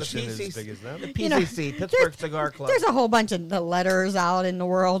organization as big as them. The You know, PCC, Pittsburgh Cigar Club. There's a whole bunch of the letters out in the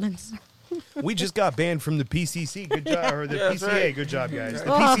world and stuff. We just got banned from the PCC. Good job, or the Yeah, that's PCA. right. Good job, guys.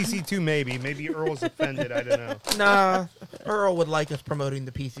 The Oh. PCC too, maybe. Maybe Earl's offended. I don't know. Nah, Earl would like us promoting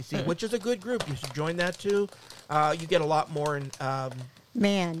the PCC, which is a good group. You should join that too. You get a lot more in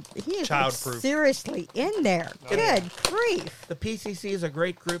Man, he is like Childproof. seriously in there. Good grief. the PCC is a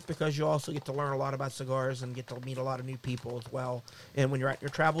great group because you also get to learn a lot about cigars and get to meet a lot of new people as well. And when you're at your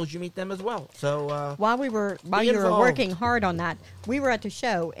travels, you meet them as well. So While you were involved. working hard on that, we were at the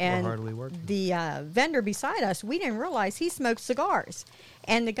show and hardly working. the vendor beside us, we didn't realize he smoked cigars,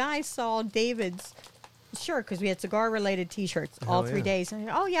 and the guy saw David's shirt because we had cigar related T-shirts all Hell 3 yeah. days. And I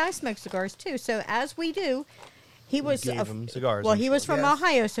said, oh yeah, I smoke cigars too. So as we do. He was gave him cigars, Well, I'm he was sure. from Yes.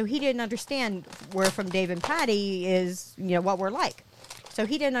 Ohio, so he didn't understand where from Dave and Patty is, you know, what we're like. So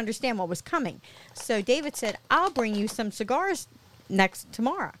he didn't understand what was coming. So David said, "I'll bring you some cigars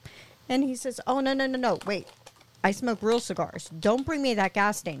tomorrow." And he says, "Oh no, wait! I smoke real cigars. Don't bring me that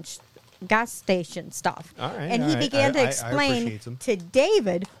gas station stuff." All right, and all he right. began I to explain appreciate him. to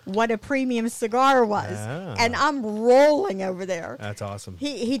David what a premium cigar was, Ah. and I'm rolling over there. That's awesome.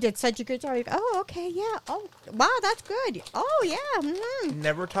 He did such a good job. He goes, oh, okay, yeah. Oh, wow, that's good. Oh, yeah.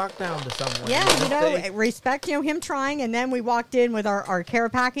 never talk down to someone. Yeah, Just you know, say- respect, you know, him trying. And then we walked in with our care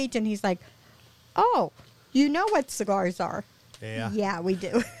package, and he's like, oh, you know what cigars are. Yeah. Yeah, we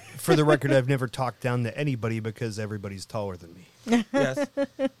do. For the record, I've never talked down to anybody because everybody's taller than me. yes.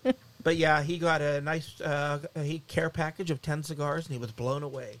 But yeah, he got a nice care package of 10 cigars, and he was blown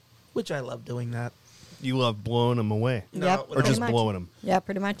away, which I love doing that. You love blowing them away, No, Yep, or or pretty just much. blowing them. Yeah,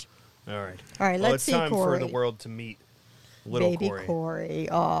 pretty much. All right. All right, Well, let's it's see time Cory. for the world to meet little Baby Cory. Cory.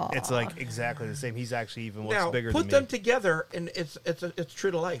 Oh, It's like exactly the same. He's actually even looks Now, bigger put than them me. together, and it's true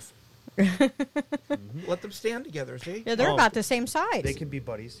to life. Let them stand together, see? yeah, they're Oh, about the same size. They can be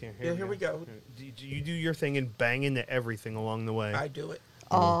buddies. Here, Yeah, here we go. You do your thing and bang into everything along the way. I do it.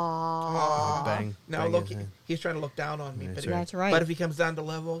 Oh, Bang. Now bang look, into- he's trying to look down on me. That's But, right. that's right. but if he comes down to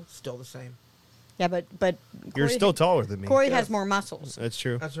level, still the same. yeah, but You're Cory- still taller than me. Corey Yes. has more muscles. That's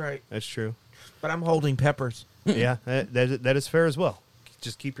true. That's right. That's true. But I'm holding peppers. Yeah, that is fair as well.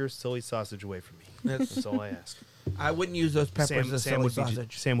 Just keep your silly sausage away from me. That's- That's all I ask. I wouldn't use those peppers as silly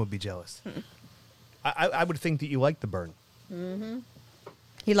sausage. Sam would be jealous. I would think that you like the burn.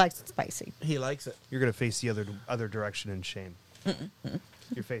 He likes it spicy. He likes it. You're going to face the other direction in shame.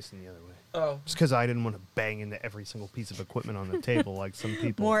 You're facing the other way. Oh. Just because I didn't want to bang into every single piece of equipment on the table like some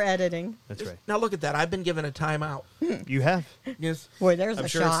people. More editing. That's right. Now look at that. I've been given a timeout. You have. Yes. Boy, there's I'm a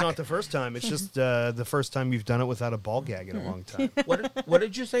sure shock. it's not the first time. It's just the first time you've done it without a ball gag in a long time. What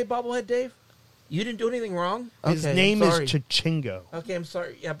did you say, Bobblehead Dave? You didn't do anything wrong? His Okay, name I'm is sorry. Chichingo. Okay, I'm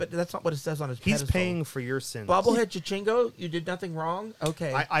sorry. Yeah, but that's not what it says on his He's pedestal. paying for your sins. Bobblehead Chichingo, you did nothing wrong?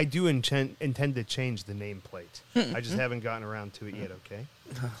 Okay. I do intend to change the nameplate. I just haven't gotten around to it yet, okay?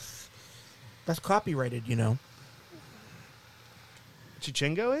 That's copyrighted, you know.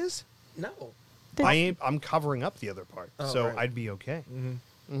 Chichingo is? No. I'm covering up the other part, Oh, so right. I'd be okay.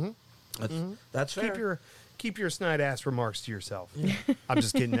 That's fair. Keep your snide ass remarks to yourself. I'm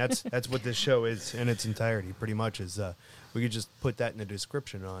just kidding. That's what this show is in its entirety. Pretty much is we could just put that in the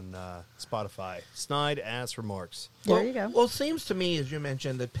description on Spotify. Snide ass remarks. There you go. Well, it seems to me, as you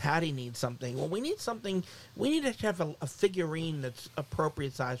mentioned, that Patty needs something. Well, we need something. We need to have a figurine that's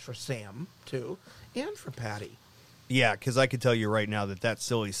appropriate size for Sam, too, and for Patty. Yeah, because I could tell you right now that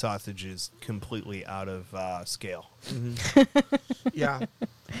silly sausage is completely out of scale. Yeah.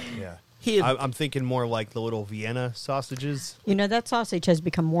 Yeah. He is, I'm thinking more like the little Vienna sausages. You know, that sausage has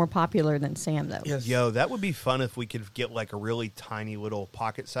become more popular than Sam, though. yes. Yo, that would be fun if we could get like a really tiny little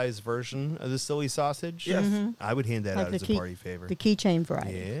pocket-sized version of the silly sausage. Yes. I would hand that Like out the as a party favor. The keychain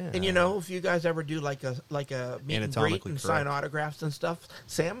variety. Yeah. And you know, if you guys ever do like a meet and greet Anatomically and sign correct. autographs and stuff,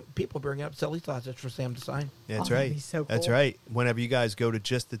 Sam, people bring up silly sausage for Sam to sign. That's Oh, that'd right. be so That's cool. right. Whenever you guys go to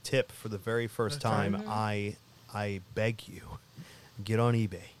just the tip for the very first time, Mm-hmm. I beg you, get on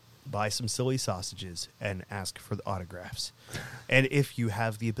eBay, buy some silly sausages, and ask for the autographs. And if you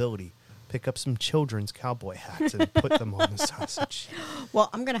have the ability, pick up some children's cowboy hats and put them on the sausage. Well,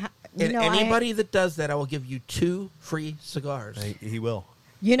 I'm going to And anybody that does that, I will give you 2 free cigars. He will.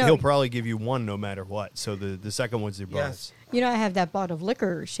 You know, He'll probably give you one no matter what. So the second one's your bonus. I have that bottle of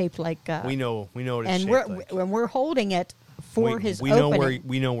liquor shaped like. We know what it's and shaped we're like. when we're holding it for his we know opening.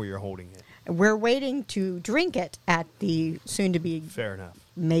 we know where you're holding it. We're waiting to drink it at the soon to be Fair enough.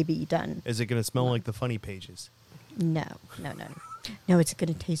 maybe done. Is it going to smell like the funny pages? No. It's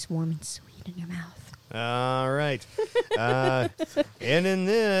going to taste warm and sweet in your mouth. All right. And in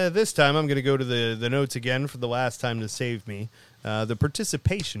this time, I'm going to go to the notes again for the last time to save me. The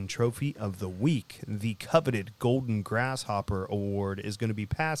participation trophy of the week, the coveted Golden Grasshopper Award, is going to be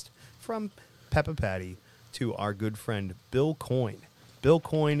passed from Peppa Patty to our good friend Bill Coyne. Bill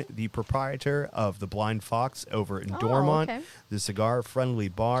Coyne, the proprietor of the Blind Fox over in Dormont, okay. the cigar-friendly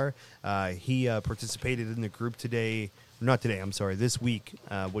bar. He participated in the group this week,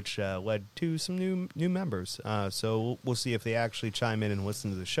 which led to some new members. So we'll see if they actually chime in and listen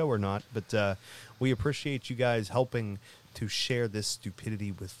to the show or not. But we appreciate you guys helping to share this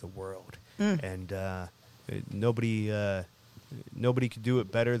stupidity with the world. And nobody could do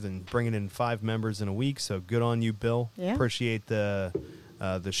it better than bringing in 5 members in a week. So good on you, Bill. Yeah. Appreciate the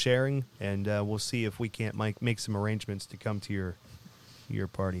sharing, and we'll see if we can't make some arrangements to come to your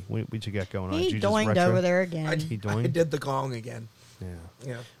party. What you got going on? He Did you just doinked retro? over there I, again. He I doinked? did the gong again. Yeah.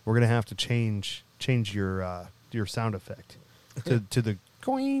 Yeah. We're gonna have to change your sound effect to the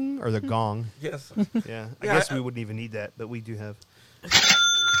coing or the gong. Yes. Yeah, I Yeah, guess I- we wouldn't even need that, but we do have.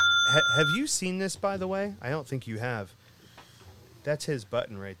 Have you seen this, by the way? I don't think you have. That's his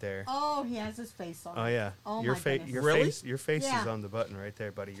button right there. Oh, he has his face on. Oh yeah, Oh, your my face, goodness. your Really? face, your face Yeah. is on the button right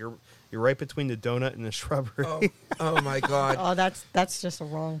there, buddy. You're right between the donut and the shrubbery. Oh my God. Oh, that's just a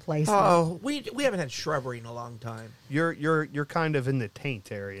wrong place. Oh, we haven't had shrubbery in a long time. You're kind of in the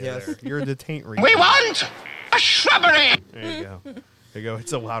taint area Yes. there. You're the taint region. We want a shrubbery! There you go. There you go.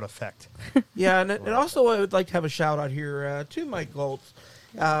 It's a loud effect. Yeah, and also I would like to have a shout out here to Mike Goltz.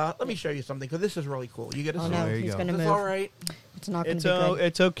 Let me show you something because this is really cool. You get to Oh see no, there you he's go. going to That's move. all right. It's not going It's to be good.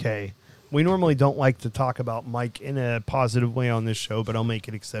 it's okay. We normally don't like to talk about Mike in a positive way on this show, but I'll make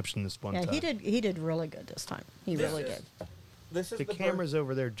an exception this one Yeah, time. he did really good this time. He This really is- did. This is The camera's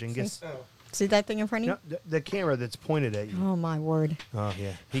over there, Jingus. See? Oh. See that thing in front of No, you? the camera that's pointed at you. Oh my word! Oh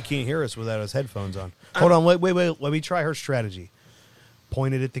yeah, he can't hear us without his headphones on. Hold on, wait. Let me try her strategy.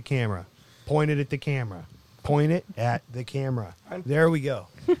 Point it at the camera. Point it at the camera. Point it at the camera. There we go.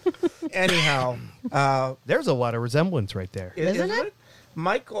 Anyhow, There's a lot of resemblance right there. Isn't it?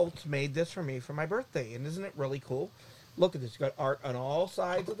 Mike Goltz made this for me for my birthday, and isn't it really cool? Look at this. You got art on all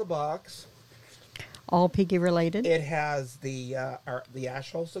sides of the box. All Piggy related. It has the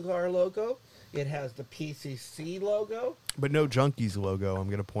Ashhole Cigar logo. It has the PCC logo, But no Junkies logo, I'm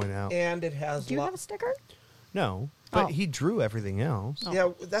going to point out. and it has. Do you have a sticker? No, but Oh. he drew everything else. Yeah,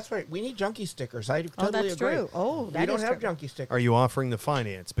 that's right. We need junkie stickers. I totally that's agree. true. Oh, we that don't is have true. junkie stickers. Are you offering the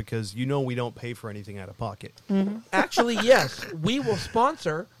finance? Because you know we don't pay for anything out of pocket. Actually, yes, we will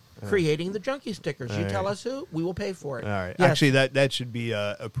sponsor creating the junkie stickers. You All tell right. us who, we will pay for it. All right. Yes. Actually, that should be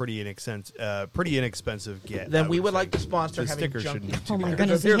a pretty inexpensive get. Then I we would think. like to sponsor the having sticker junkie shouldn't be too Oh my bad.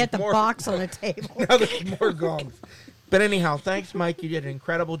 goodness, he There's hit the more- box on the table. Now there's more gongs. But anyhow, thanks, Mike. You did an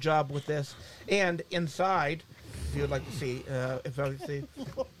incredible job with this. And inside, if you would like to see, if I would see.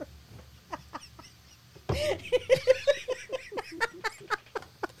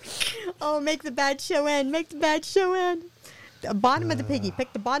 Oh, make the bad show end. Make the bad show end. The bottom of the piggy.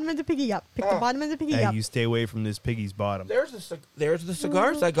 Pick the bottom of the piggy up. Pick the bottom of the piggy Hey, up. you stay away from this piggy's bottom. There's the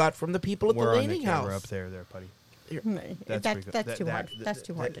cigars I got from the people at We're the on the leaning camera house. up there, buddy. That's too hard. That's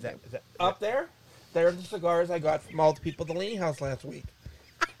too hard to do. Up there, there's the cigars I got from all the people at the leaning house last week.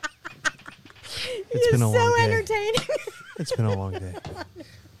 It's been a so long day. entertaining. It's been a long day.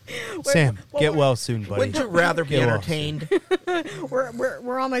 Sam, get well soon, buddy. Wouldn't you rather be Get well entertained?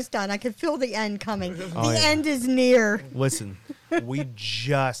 We're almost done. I can feel the end coming. Oh, The yeah. end is near. Listen, we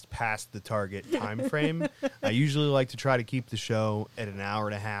just passed the target time frame. I usually like to try to keep the show at an hour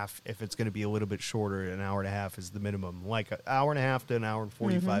and a half. If it's going to be a little bit shorter, an hour and a half is the minimum. Like an hour and a half to an hour and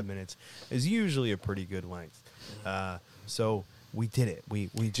 45 minutes is usually a pretty good length. So we did it. We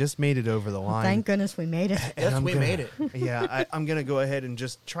just made it over the line. Thank goodness we made it. And Yes, I'm we gonna- made it. Yeah, I'm going to go ahead and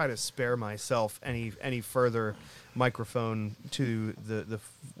just try to spare myself any further microphone to the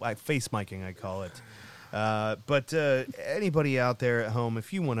face miking, I call it. But anybody out there at home,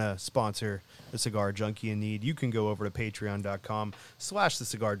 if you want to sponsor the Cigar Junkie in Need, you can go over to patreon.com/the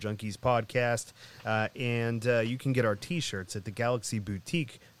Cigar Junkies podcast, and you can get our t-shirts at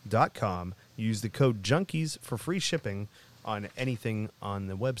thegalaxyboutique.com. Use the code Junkies for free shipping on anything on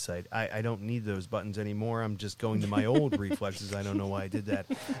the website. I don't need those buttons anymore. I'm just going to my old reflexes. I don't know why I did that.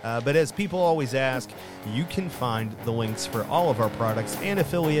 But as people always ask, you can find the links for all of our products and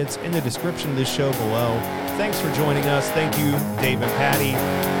affiliates in the description of this show below. Thanks for joining us. Thank you, Dave and Patty.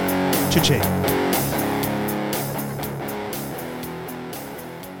 Cha-ching.